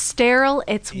 It's sterile,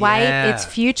 it's white, it's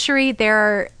futury. There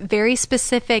are very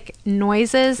specific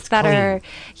noises that clean. are...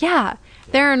 Yeah.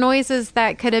 There are noises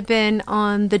that could have been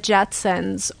on the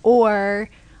Jetsons or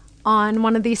on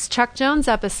one of these Chuck Jones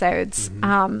episodes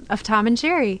of Tom and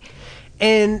Jerry.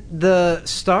 And the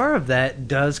star of that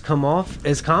does come off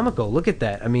as comical. Look at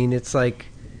that. I mean, it's like...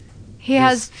 He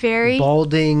has very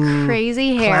balding,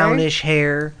 crazy hair. clownish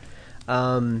hair.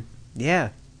 Yeah.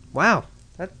 Wow.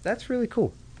 That's really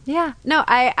cool. Yeah. No,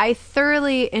 I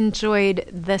thoroughly enjoyed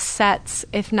the sets,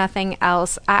 if nothing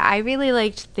else. I really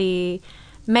liked the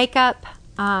makeup.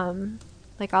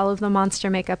 Like all of the monster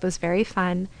makeup was very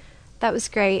fun. That was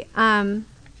great. Yeah.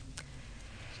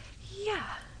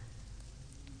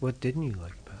 What didn't you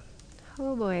like about it?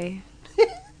 Oh, boy.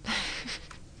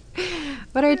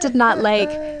 What I did not like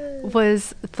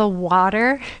was the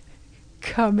water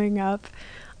coming up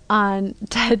on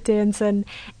Ted Danson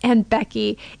and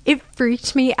Becky. It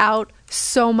freaked me out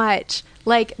so much.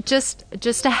 Like, just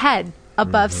a head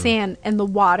above sand and the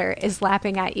water is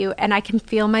lapping at you, and I can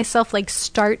feel myself like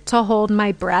start to hold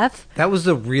my breath. That was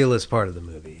the realest part of the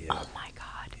movie. Yeah. Oh my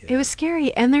God. Yeah. It was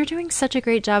scary, and they're doing such a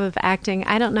great job of acting.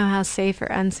 I don't know how safe or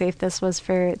unsafe this was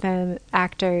for the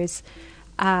actors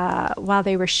while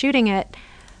they were shooting it,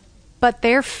 but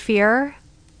their fear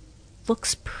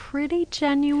looks pretty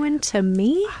genuine to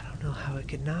me. I don't know how it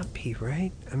could not be,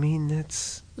 right? I mean,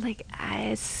 it's Like,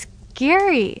 it's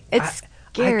scary. It's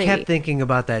scary. I kept thinking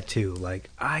about that too. Like,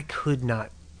 I could not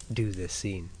do this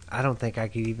scene. I don't think I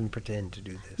could even pretend to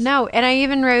do this. No, and I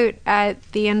even wrote at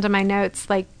the end of my notes,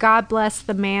 like, God bless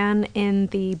the man in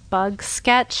the bug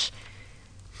sketch.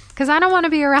 Because I don't want to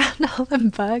be around all them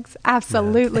bugs.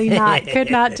 Absolutely not. Could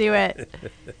not do it.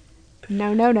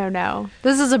 No, no, no, no.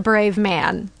 This is a brave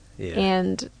man. Yeah.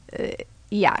 And,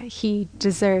 yeah, he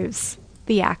deserves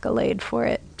the accolade for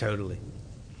it. Totally.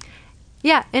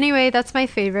 Yeah, anyway, that's my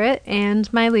favorite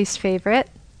and my least favorite.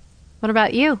 What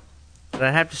about you? But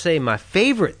I have to say, my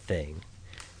favorite thing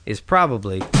is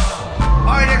probably... All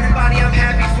right, everybody, I'm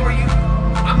happy for you.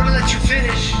 I'm going to let you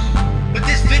finish. But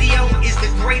this video is the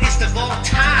greatest of all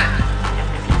time.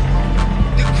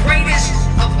 The greatest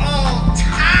of all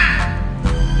time.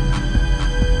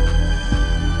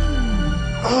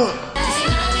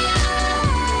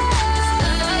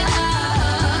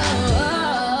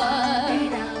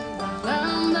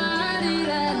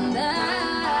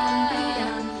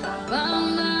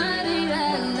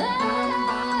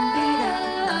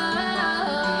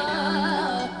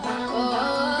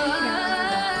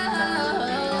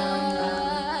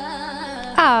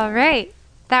 All right.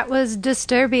 That was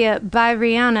Disturbia by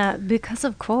Rihanna, because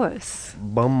of course.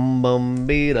 Bum bum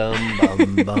be dum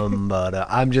bum bum ba da.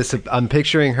 I'm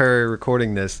picturing her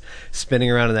recording this, spinning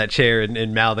around in that chair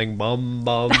and mouthing bum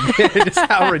bum. Just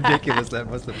how ridiculous that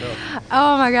must have felt.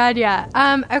 Oh my god,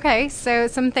 yeah. Okay, so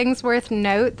some things worth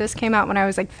note. This came out when I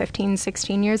was like 15,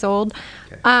 16 years old.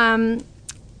 Okay.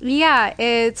 Yeah,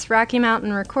 it's Rocky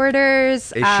Mountain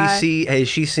Recorders. Is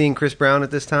she seeing Chris Brown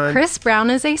at this time? Chris Brown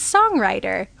is a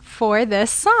songwriter for this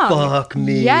song. Fuck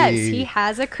me. Yes, he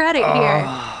has a credit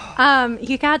here.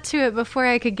 He got to it before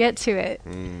I could get to it.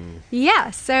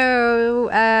 Yeah, so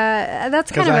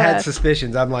that's kind Because of I had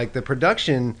suspicions. I'm like, the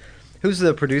production... Who's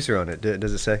the producer on it?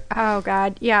 Does it say? Oh,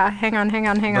 God. Yeah, hang on.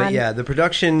 But yeah, the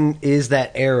production is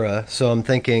that era, so I'm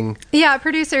thinking... Yeah,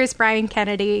 producer is Brian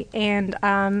Kennedy and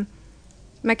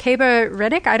Makeba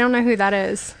Riddick. I don't know who that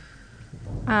is.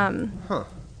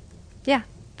 Yeah,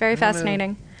 very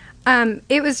fascinating.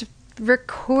 It was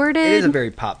recorded... It is a very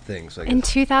pop thing. So in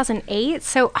 2008.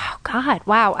 So, oh, God,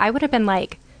 wow. I would have been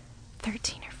like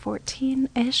 13 or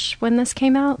 14-ish when this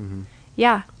came out. Mm-hmm.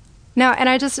 Yeah. No, and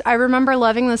I remember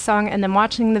loving the song and then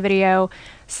watching the video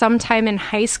sometime in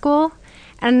high school.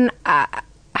 And I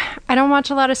don't watch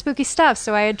a lot of spooky stuff,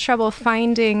 so I had trouble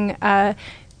finding a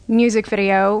music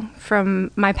video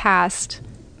from my past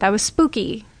that was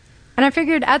spooky. And I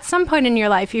figured at some point in your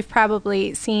life, you've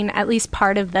probably seen at least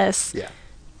part of this. Yeah.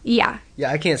 Yeah.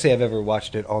 Yeah, I can't say I've ever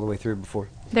watched it all the way through before.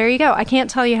 There you go. I can't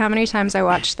tell you how many times I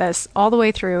watched this all the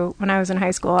way through when I was in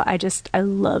high school. I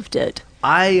loved it.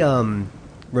 I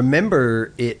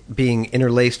remember it being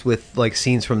interlaced with like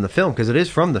scenes from the film, because it is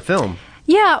from the film.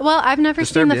 Yeah, well, I've never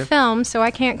seen the Disturbia. film, so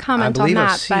I can't comment on that. I believe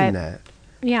I've seen that.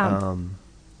 Yeah.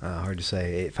 Hard to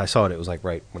say. If I saw it, it was like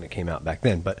right when it came out back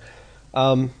then. But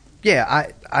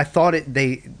yeah, I thought that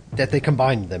they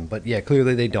combined them, but yeah,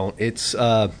 clearly they don't. It's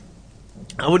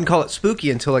I wouldn't call it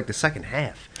spooky until like the second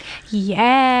half.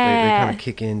 Yeah. They kind of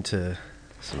kick into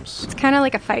some. It's kind of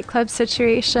like a Fight Club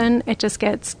situation. It just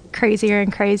gets crazier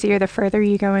and crazier the further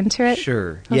you go into it.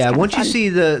 Sure. That's Yeah. kinda Once you fun. see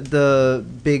the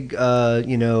big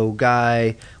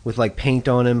guy with like paint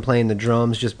on him playing the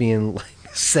drums, just being like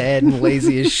sad and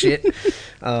lazy as shit.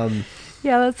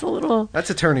 Yeah, that's a little.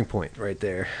 That's a turning point right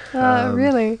there.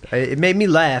 Really? It made me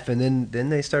laugh, and then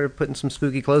they started putting some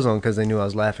spooky clothes on because they knew I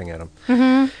was laughing at them.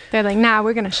 Mm-hmm. They're like, nah,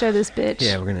 we're going to show this bitch.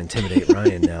 Yeah, we're going to intimidate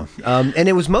Ryan now. And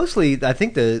it was mostly, I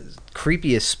think the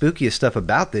creepiest, spookiest stuff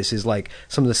about this is like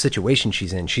some of the situation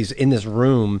she's in. She's in this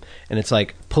room, and it's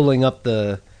like pulling up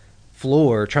the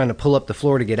floor, trying to pull up the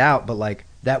floor to get out, but like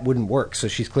that wouldn't work. So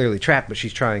she's clearly trapped, but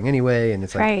she's trying anyway, and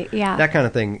it's like Right, yeah. that kind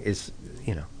of thing is,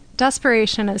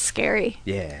 Desperation is scary.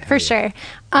 Yeah. For sure.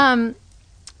 I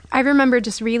remember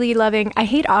just really loving. I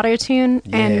hate autotune,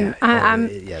 and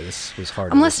this was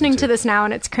hard. I'm listening to this now,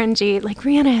 and it's cringy. Like,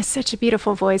 Rihanna has such a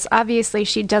beautiful voice. Obviously,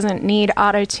 she doesn't need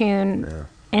autotune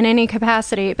in any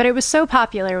capacity, but it was so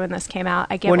popular when this came out.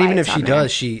 I get. Well, why even if it's she on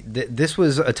there. does, this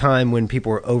was a time when people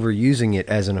were overusing it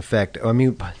as an effect. I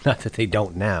mean, not that they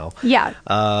don't now. Yeah.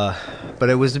 But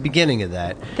it was the beginning of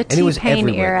that. The and it was T-Pain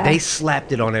everywhere. era. They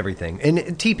slapped it on everything.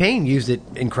 And T-Pain used it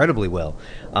incredibly well.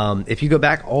 If you go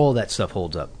back, all that stuff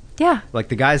holds up. Yeah. Like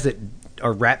the guys that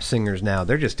are rap singers now,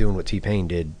 they're just doing what T-Pain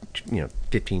did,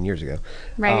 15 years ago.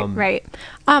 Right, right.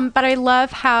 But I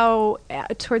love how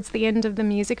towards the end of the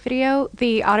music video,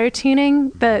 the auto-tuning,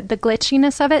 the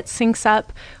glitchiness of it syncs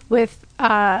up with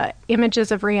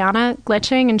images of Rihanna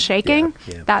glitching and shaking,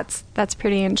 Yeah. that's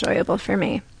pretty enjoyable for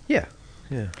me. Yeah.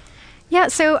 Yeah,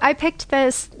 so I picked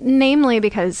this namely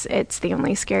because it's the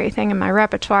only scary thing in my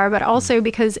repertoire, but also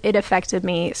because it affected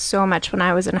me so much when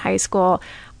I was in high school.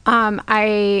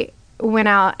 I went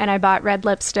out and I bought red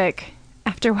lipstick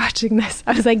after watching this.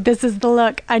 I was like, this is the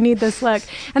look. I need this look.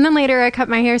 And then later I cut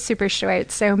my hair super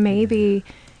short, so maybe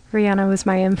Rihanna was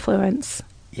my influence.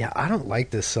 Yeah, I don't like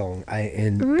this song.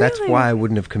 And Really? that's why I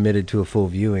wouldn't have committed to a full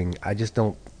viewing. I just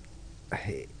don't.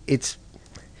 It's,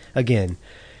 again,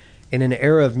 in an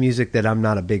era of music that I'm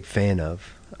not a big fan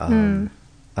of.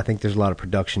 I think there's a lot of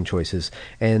production choices,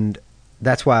 and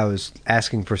that's why I was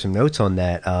asking for some notes on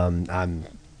that. I'm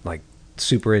like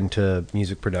super into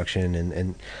music production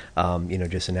and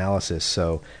just analysis,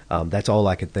 so that's all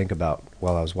I could think about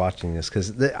while I was watching this,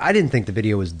 because I didn't think the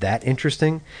video was that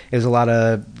interesting. It was a lot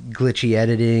of glitchy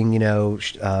editing,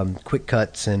 quick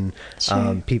cuts, and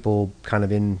Sure. people kind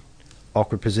of in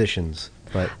awkward positions.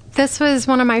 But This was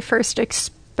one of my first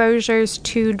exposures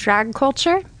to drag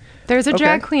culture. There's a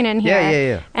drag Okay. queen in here.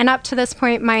 Yeah. And up to this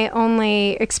point, my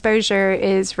only exposure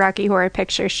is Rocky Horror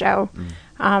Picture Show.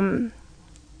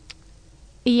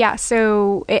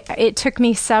 So it took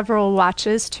me several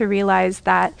watches to realize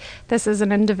that this is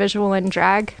an individual in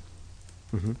drag.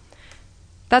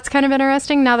 That's kind of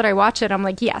interesting. Now that I watch it, I'm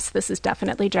like, yes, this is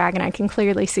definitely drag, and I can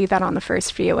clearly see that on the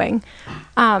first viewing.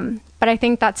 But I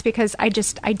think that's because I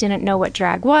didn't know what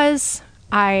drag was.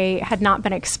 I had not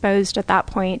been exposed at that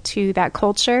point to that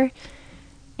culture.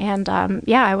 And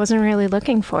I wasn't really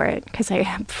looking for it because I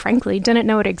frankly didn't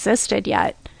know it existed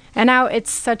yet. And now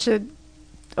it's such a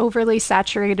overly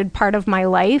saturated part of my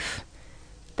life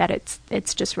that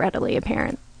it's just readily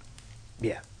apparent.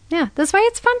 yeah, Yeah, that's why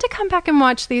it's fun to come back and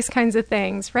watch these kinds of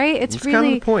things, right? it's kind of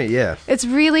the point. Yeah, It's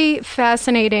really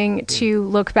fascinating to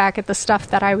look back at the stuff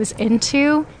that I was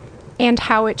into and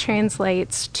how it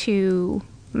translates to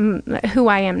who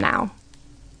I am now.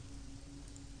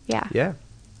 Yeah.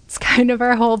 It's kind of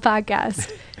our whole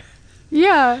podcast.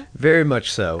 Yeah. Very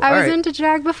much so. I All was right. into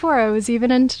drag before I was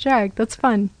even into drag. That's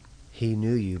fun. He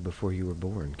knew you before you were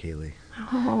born, Kaylee.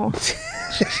 Oh.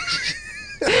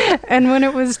 And when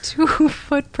it was 2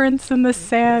 footprints in the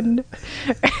sand.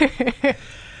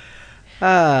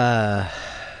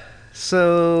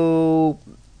 So,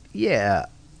 yeah,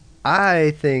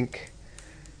 I think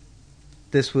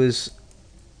this was.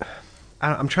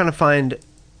 I'm trying to find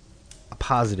a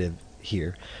positive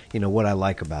here. What I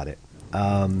like about it.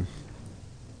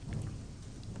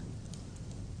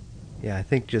 Yeah, I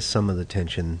think just some of the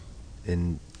tension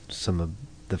in some of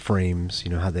the frames,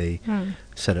 how they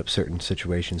set up certain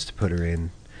situations to put her in.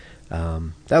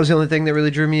 That was the only thing that really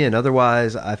drew me in.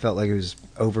 Otherwise, I felt like it was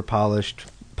over-polished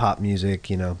pop music,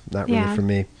 not really Yeah. for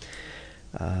me.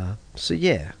 So,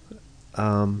 yeah.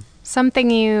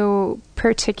 Something you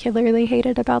particularly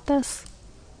hated about this?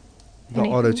 The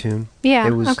Anything? auto-tune. Yeah,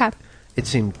 It was, okay. It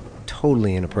seemed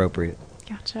totally inappropriate.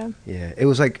 Gotcha. Yeah,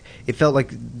 it felt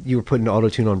like you were putting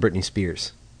auto-tune on Britney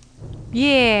Spears.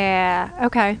 Yeah.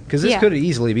 Okay. Because this Yeah. could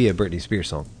easily be a Britney Spears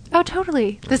song. Oh,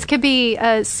 totally. This could be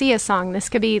a Sia song. This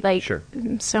could be like Sure.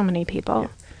 so many people.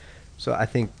 So I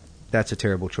think that's a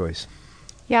terrible choice.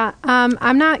 Yeah.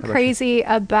 I'm not about you? crazy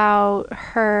about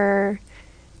her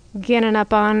getting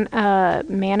up on a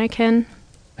mannequin.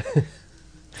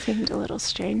 Seemed a little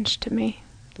strange to me.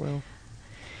 Well,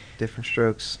 different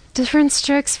strokes. Different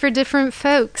strokes for different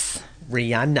folks.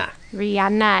 Rihanna.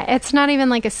 Rihanna. It's not even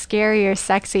like a scary or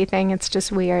sexy thing. It's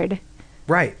just weird.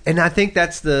 Right. And I think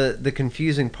that's the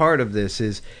confusing part of this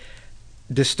is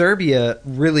Disturbia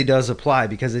really does apply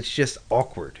because it's just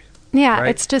awkward. Yeah, Right.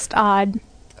 it's just odd.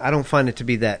 I don't find it to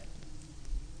be that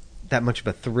much of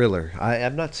a thriller.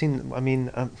 I've not seen. I'm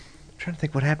trying to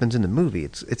think what happens in the movie.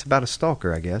 It's about a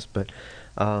stalker, I guess, but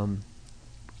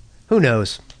who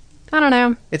knows? I don't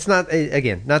know. It's not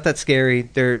again not that scary.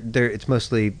 It's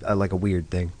mostly like a weird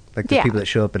thing, like the Yeah. people that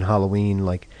show up in Halloween,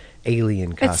 like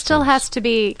alien costumes. It still has to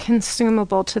be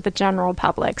consumable to the general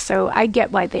public, so I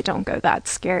get why they don't go that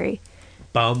scary.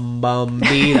 Bum bum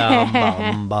be dum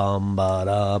bum bum ba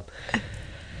dum.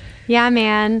 Yeah,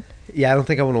 man. Yeah, I don't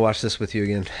think I want to watch this with you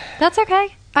again. That's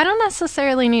okay. I don't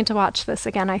necessarily need to watch this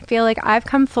again. I feel like I've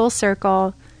come full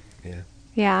circle. Yeah.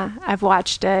 Yeah, I've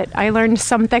watched it. I learned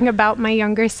something about my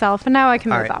younger self, and now I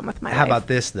can All move right. on with my How life. about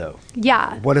this though?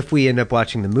 Yeah. What if we end up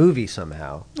watching the movie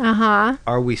somehow? Uh-huh.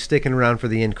 Are we sticking around for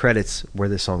the end credits where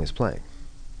this song is playing?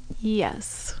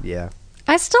 Yes. Yeah.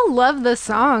 I still love the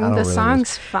song. I don't The really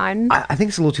song's fun. I think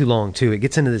it's a little too long too. It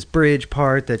gets into this bridge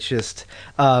part that's just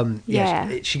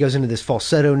Yeah. She goes into this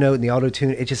falsetto note in the auto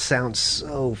tune. It just sounds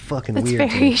so fucking It's weird. to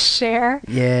very me. Cher.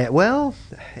 Yeah. Well,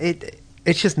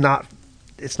 It's just not.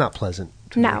 It's not pleasant.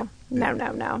 To me.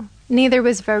 No. Neither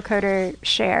was vocoder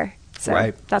Cher, so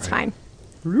Right, that's right.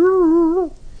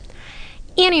 fine.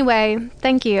 Anyway,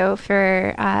 thank you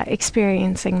for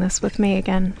experiencing this with me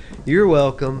again. You're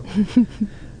welcome.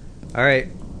 All right,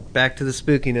 back to the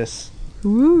spookiness.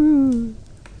 Woo!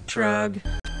 Drug.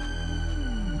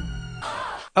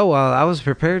 Oh well, I was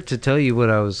prepared to tell you what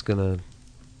I was gonna.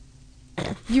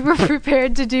 You were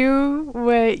prepared to do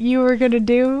what you were going to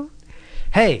do?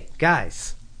 Hey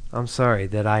guys, I'm sorry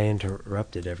that I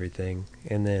interrupted everything,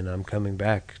 and then I'm coming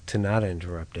back to not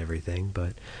interrupt everything.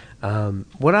 But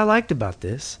what I liked about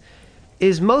this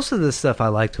is most of the stuff I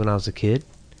liked when I was a kid.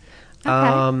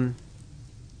 Okay.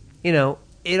 You know,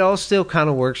 it all still kind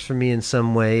of works for me in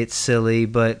some way. It's silly,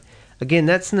 but again,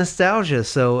 that's nostalgia.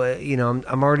 So you know,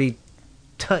 I'm already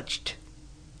touched.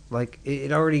 Like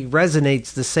it already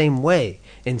resonates the same way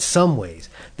in some ways.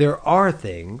 There are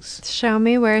things. Show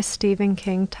me where Stephen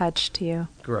King touched you.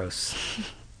 Gross.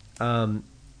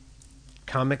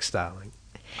 Comic styling.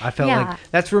 I felt Yeah. like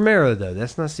that's Romero though.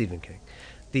 That's not Stephen King.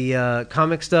 The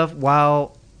comic stuff,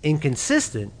 while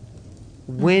inconsistent,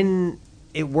 when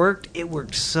it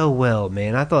worked so well,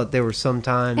 man. I thought there were some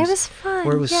times It was fun,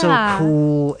 where it was yeah. so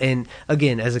cool, and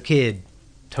again, as a kid,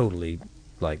 totally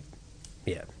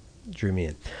drew me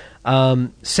in.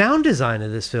 Sound design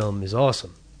of this film is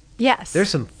awesome. Yes. There's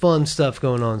some fun stuff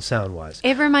going on sound wise.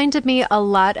 It reminded me a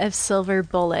lot of Silver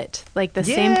Bullet. Like the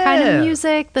same kind Yeah. of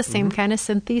music, the same kind of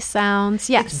synthy sounds.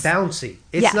 Yes. It's bouncy.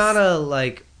 It's Yes. not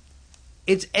a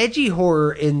it's edgy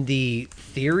horror in the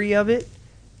theory of it.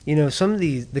 You know, some of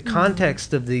the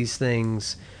context of these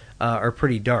things are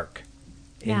pretty dark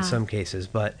in Yeah. some cases,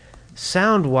 but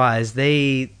sound wise,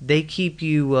 they keep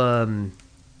you.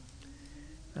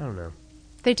 I don't know.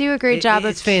 They do a great job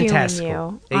it's of cueing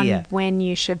fantastical. you on Yeah. when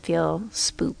you should feel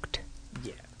spooked.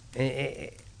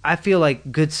 I feel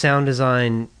like good sound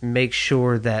design makes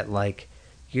sure that like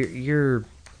you're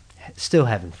still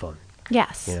having fun.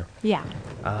 Yes. You know. Yeah.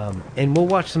 And we'll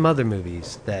watch some other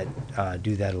movies that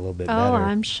do that a little bit Oh, better.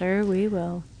 I'm sure we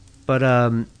will. But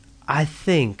I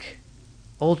think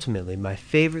ultimately my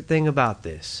favorite thing about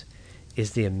this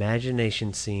is the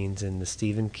imagination scenes in the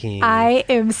Stephen King. I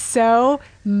am so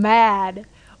mad.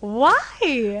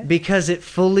 Why? Because it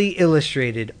fully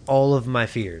illustrated all of my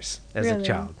fears as a Really?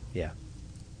 child. Yeah.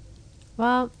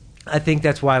 Well, I think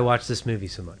that's why I watch this movie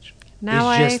so much.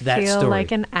 now It's I just that feel story.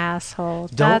 like an asshole.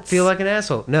 Don't feel like an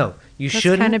asshole. No, you That's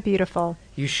shouldn't. kind of beautiful.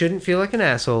 You shouldn't feel like an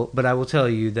asshole, but I will tell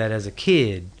you that as a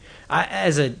kid,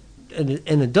 as an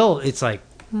adult, it's like,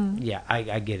 yeah,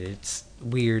 I get it. It's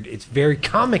weird. It's very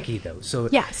comic-y, though. So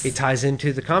Yes. it ties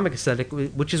into the comic aesthetic,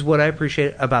 which is what I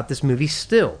appreciate about this movie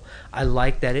still. I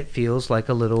like that it feels like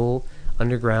a little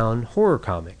underground horror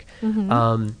comic.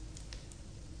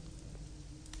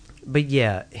 But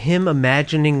yeah, him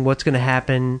imagining what's going to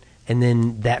happen and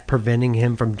then that preventing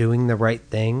him from doing the right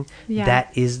thing, Yeah.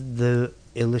 that is the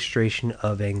illustration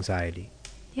of anxiety.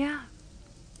 Yeah.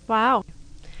 Wow.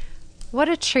 What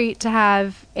a treat to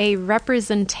have a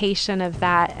representation of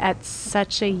that at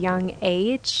such a young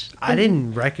age. I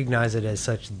didn't recognize it as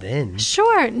such then.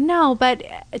 Sure, no, but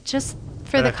just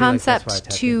for But I the feel like that's why concept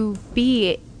it's to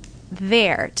be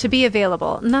there, to be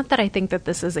available. Not that I think that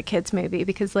this is a kid's movie,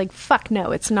 because, like, fuck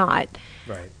no, it's not.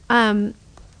 Right.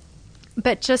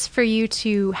 But just for you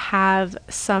to have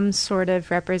some sort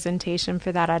of representation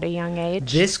for that at a young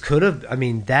age. This could have, I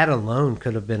mean, that alone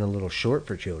could have been a little short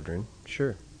for children.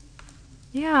 Sure.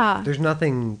 Yeah. There's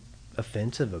nothing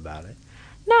offensive about it.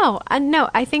 No,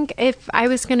 I think if I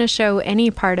was going to show any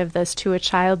part of this to a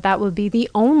child, that would be the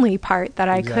only part that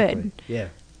I could. Yeah.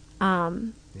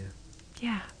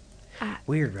 Yeah.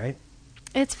 Weird, right?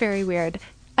 It's very weird.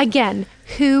 Again,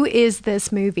 who is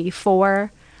this movie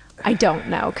for? I don't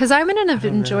know. Because I wouldn't have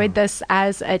enjoyed this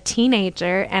as a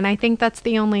teenager, and I think that's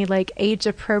the only, like,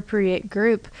 age-appropriate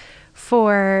group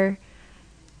for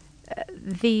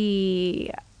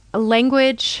the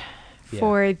language,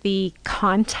 for the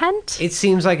content. It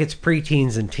seems like it's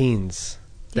preteens and teens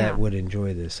that Yeah. would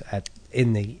enjoy this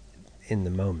in the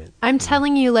moment. I'm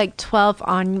telling you, like, 12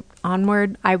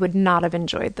 onward, I would not have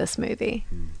enjoyed this movie.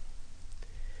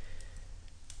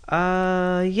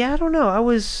 Yeah, I don't know. I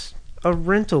was a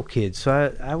rental kid,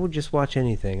 so I would just watch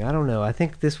anything. I don't know. I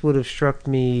think this would have struck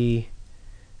me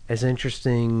as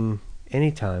interesting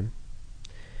anytime.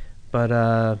 But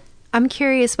I'm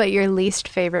curious what your least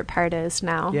favorite part is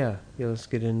now. yeah, let's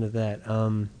get into that.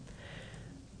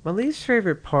 My least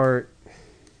favorite part,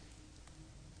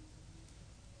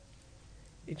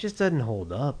 it just doesn't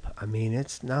hold up. I mean,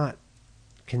 it's not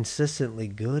consistently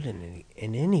good in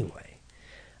any way.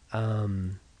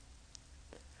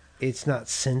 it's not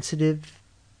sensitive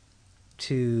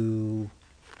to...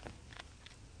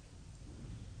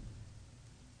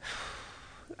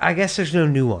 I guess there's no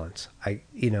nuance.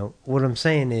 What I'm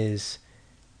saying is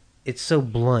it's so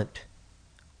blunt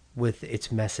with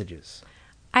its messages.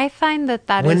 I find that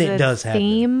When is it a does have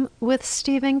theme with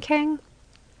Stephen King.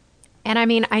 And I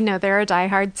mean, I know there are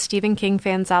diehard Stephen King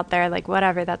fans out there, like,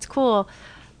 whatever, that's cool.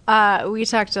 We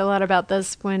talked a lot about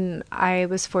this when I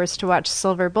was forced to watch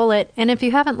Silver Bullet. And if you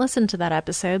haven't listened to that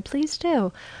episode, please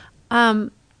do.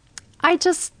 I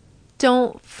just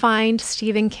don't find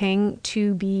Stephen King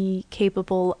to be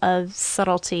capable of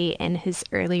subtlety in his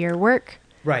earlier work.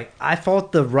 Right. I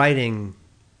fault the writing,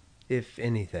 if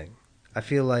anything. I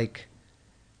feel like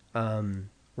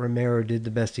Romero did the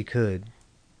best he could.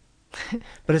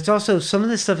 But it's also, some of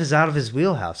this stuff is out of his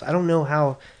wheelhouse. I don't know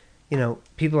how,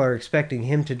 people are expecting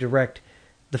him to direct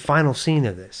the final scene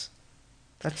of this.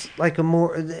 That's like a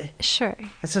more... Sure.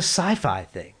 That's a sci-fi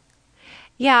thing.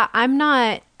 Yeah, I'm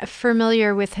not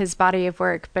familiar with his body of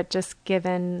work, but just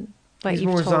given what He's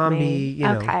you've more told zombie, me.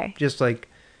 Okay. just like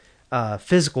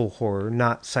physical horror,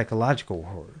 not psychological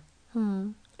horror.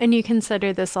 And you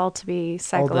consider this all to be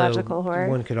psychological Although horror?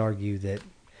 One could argue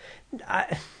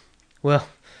that...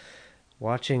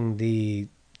 watching the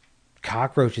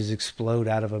cockroaches explode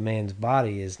out of a man's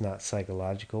body is not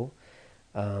psychological,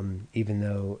 even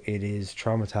though it is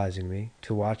traumatizing me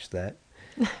to watch that.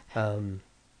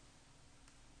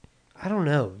 I don't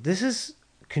know. This is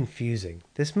confusing.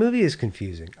 This movie is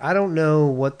confusing. I don't know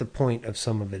what the point of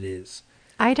some of it is.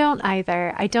 I don't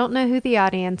either. I don't know who the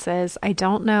audience is. I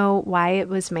don't know why it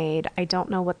was made. I don't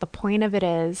know what the point of it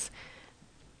is.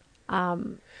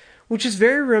 Which is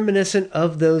very reminiscent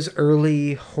of those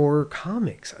early horror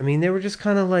comics. I mean, they were just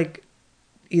kind of like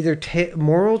either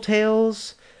moral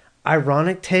tales,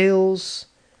 ironic tales.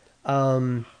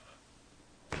 I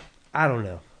don't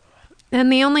know.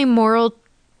 And the only moral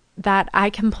that I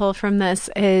can pull from this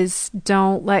is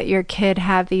don't let your kid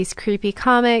have these creepy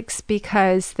comics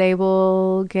because they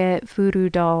will get voodoo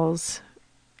dolls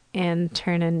and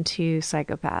turn into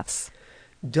psychopaths.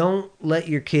 Don't let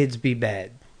your kids be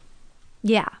bad.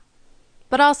 Yeah.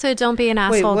 But also don't be an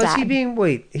asshole dad.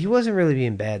 He wasn't really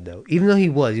being bad though. Even though he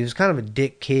was kind of a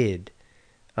dick kid.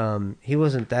 He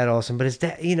wasn't that awesome, but his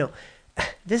dad,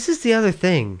 this is the other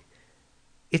thing.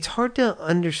 It's hard to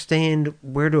understand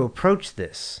where to approach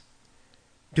this.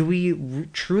 Do we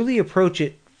truly approach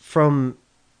it from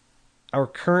our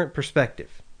current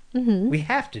perspective? Mm-hmm. We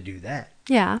have to do that.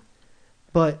 Yeah.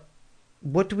 But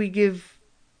what do we give...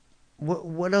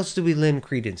 What else do we lend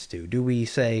credence to? Do we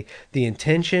say the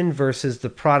intention versus the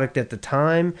product at the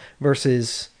time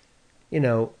versus,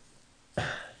 what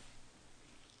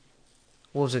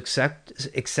was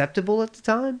acceptable at the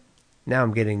time? Now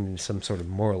I'm getting some sort of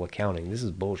moral accounting. This is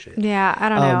bullshit. Yeah, I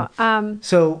don't know.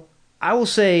 So I will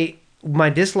say my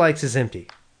dislikes is empty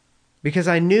because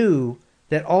I knew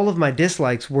that all of my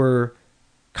dislikes were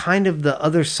kind of the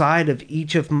other side of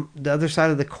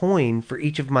the coin for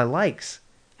each of my likes.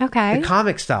 Okay. The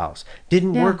comic styles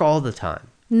didn't work all the time.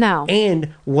 No.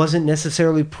 And wasn't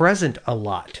necessarily present a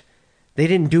lot. They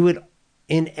didn't do it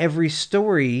in every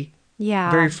story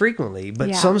very frequently,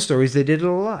 but some stories they did it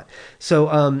a lot.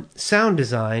 So sound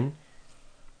design,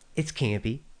 it's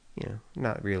campy,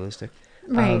 not realistic.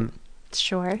 Right.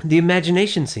 Sure. The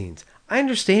imagination scenes. I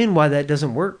understand why that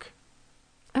doesn't work.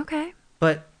 Okay.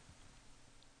 But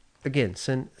again,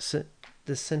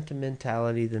 the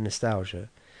sentimentality, the nostalgia,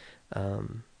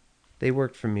 they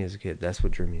worked for me as a kid. That's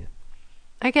what drew me in.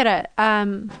 I get it.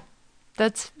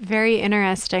 That's very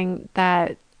interesting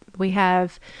that we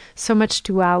have so much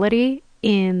duality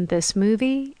in this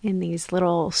movie, in these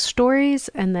little stories,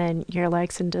 and then your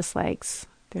likes and dislikes.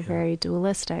 They're very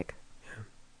dualistic. Yeah.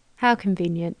 How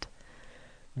convenient.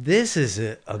 This is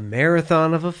a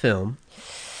marathon of a film.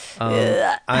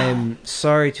 I'm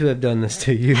sorry to have done this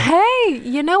to you. Hey,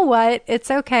 you know what?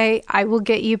 It's okay. I will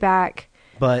get you back.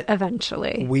 But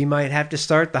eventually, we might have to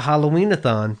start the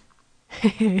Halloween-a-thon.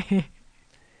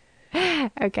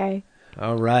 Okay.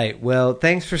 All right. Well,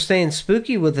 thanks for staying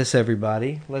spooky with us,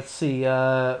 everybody. Let's see.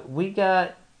 We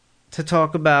got to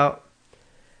talk about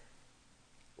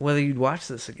whether you'd watch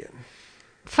this again.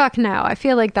 Fuck no. I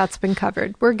feel like that's been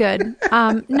covered. We're good.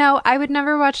 No, I would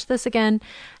never watch this again.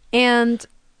 And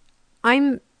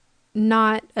I'm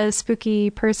not a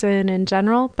spooky person in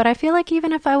general, but I feel like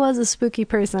even if I was a spooky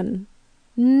person,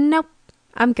 nope,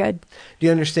 I'm good. Do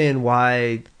you understand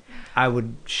why I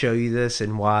would show you this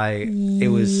and why it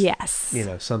was,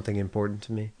 something important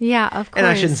to me? Yeah, of course. And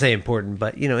I shouldn't say important,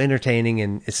 but, entertaining,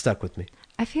 and it stuck with me.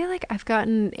 I feel like I've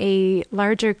gotten a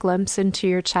larger glimpse into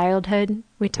your childhood.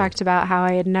 We talked about how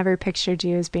I had never pictured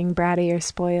you as being bratty or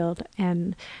spoiled,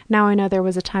 and now I know there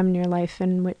was a time in your life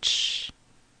in which,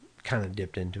 Kind of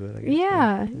dipped into it, I guess.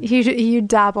 yeah, you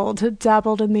dabbled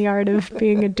in the art of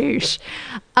being a douche.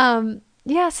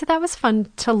 Yeah, so that was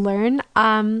fun to learn.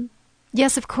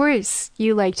 Yes, of course,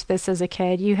 you liked this as a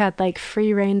kid. You had like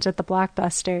free range at the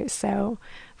Blockbuster, so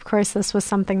of course this was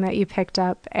something that you picked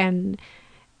up, and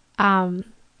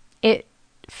it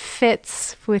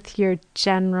fits with your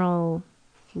general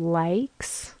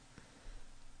likes.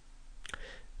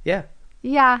 Yeah.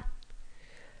 Yeah.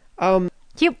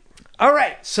 Cute. All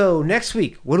right. So next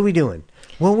week, what are we doing?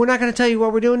 Well, we're not going to tell you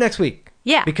what we're doing next week.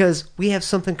 Yeah. Because we have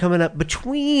something coming up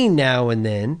between now and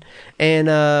then. And,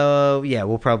 yeah,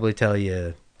 we'll probably tell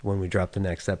you when we drop the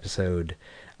next episode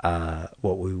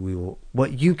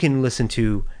what you can listen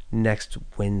to next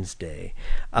Wednesday.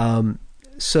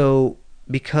 So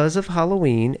because of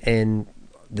Halloween and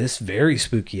this very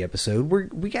spooky episode,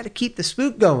 we got to keep the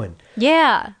spook going.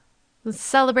 Yeah. Let's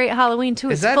celebrate Halloween to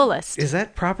its fullest. Is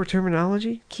that proper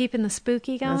terminology? Keeping the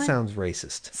spooky going? That sounds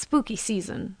racist. Spooky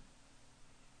season.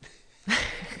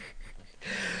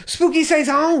 Spooky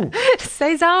Saison!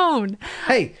 Saison!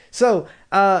 Hey, so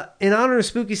in honor of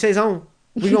Spooky Saison,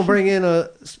 we're going to bring in a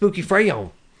Spooky Frayon.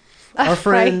 Our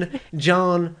friend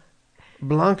John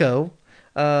Blanco,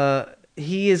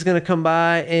 he is going to come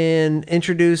by and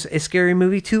introduce a scary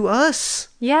movie to us.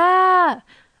 Yeah.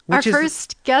 Which Our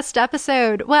first guest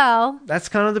episode. Well, that's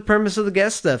kind of the premise of the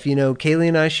guest stuff. You know, Kaylee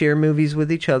and I share movies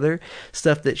with each other,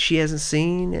 stuff that she hasn't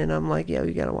seen, and I'm like, yeah,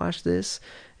 you got to watch this.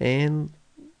 And,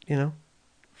 you know,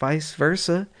 vice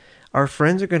versa. Our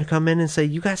friends are going to come in and say,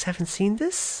 you guys haven't seen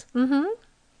this? mm-hmm.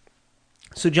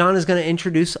 So John is going to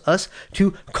introduce us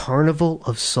to Carnival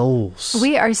of Souls.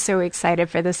 We are so excited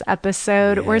for this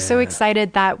episode. Yeah. We're so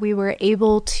excited that we were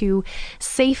able to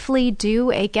safely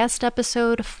do a guest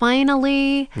episode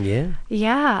finally. Yeah.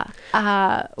 Yeah.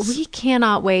 We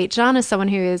cannot wait. John is someone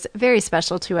who is very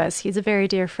special to us. He's a very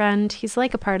dear friend. He's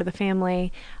like a part of the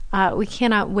family. We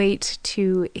cannot wait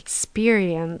to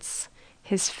experience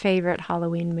his favorite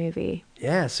Halloween movie.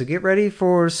 Yeah, so get ready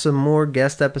for some more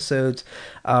guest episodes.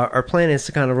 Our plan is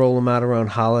to kind of roll them out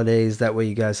around holidays. That way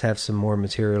you guys have some more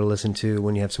material to listen to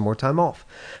when you have some more time off.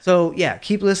 So, yeah,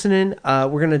 keep listening. We're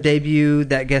going to debut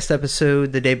that guest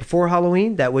episode the day before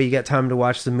Halloween. That way you got time to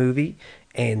watch the movie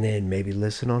and then maybe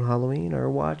listen on Halloween, or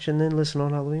watch and then listen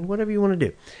on Halloween, whatever you want to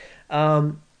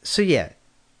do. So, yeah,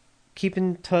 keep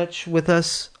in touch with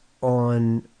us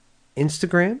on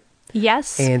Instagram.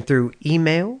 Yes. And through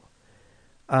email.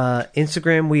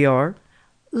 Instagram, we are.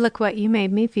 Look What You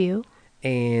Made Me View.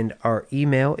 And our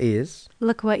email is.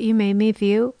 Look What You Made Me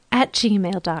View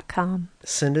 @gmail.com.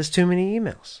 Send us too many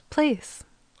emails. Please.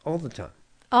 All the time.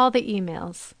 All the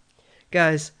emails.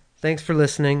 Guys, thanks for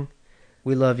listening.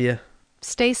 We love you.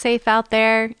 Stay safe out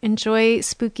there. Enjoy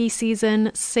spooky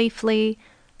season safely.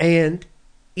 And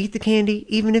eat the candy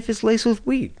even if it's laced with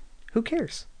weed. Who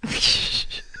cares?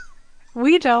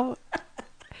 We don't.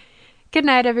 Good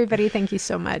night, everybody. Thank you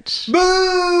so much.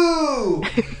 Boo!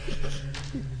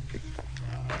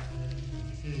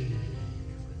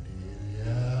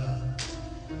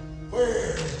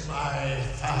 Where's my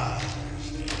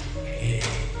father's cake?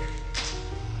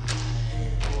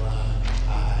 I want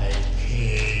my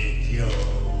cake, you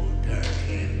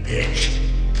dirty bitch.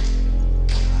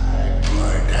 I'm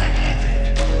going to have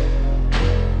it.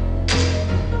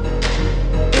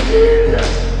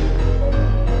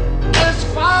 It's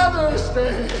Father's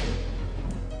Day.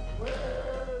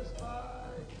 Where's my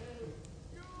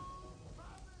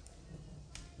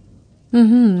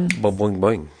cake? Boing,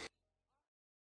 boing.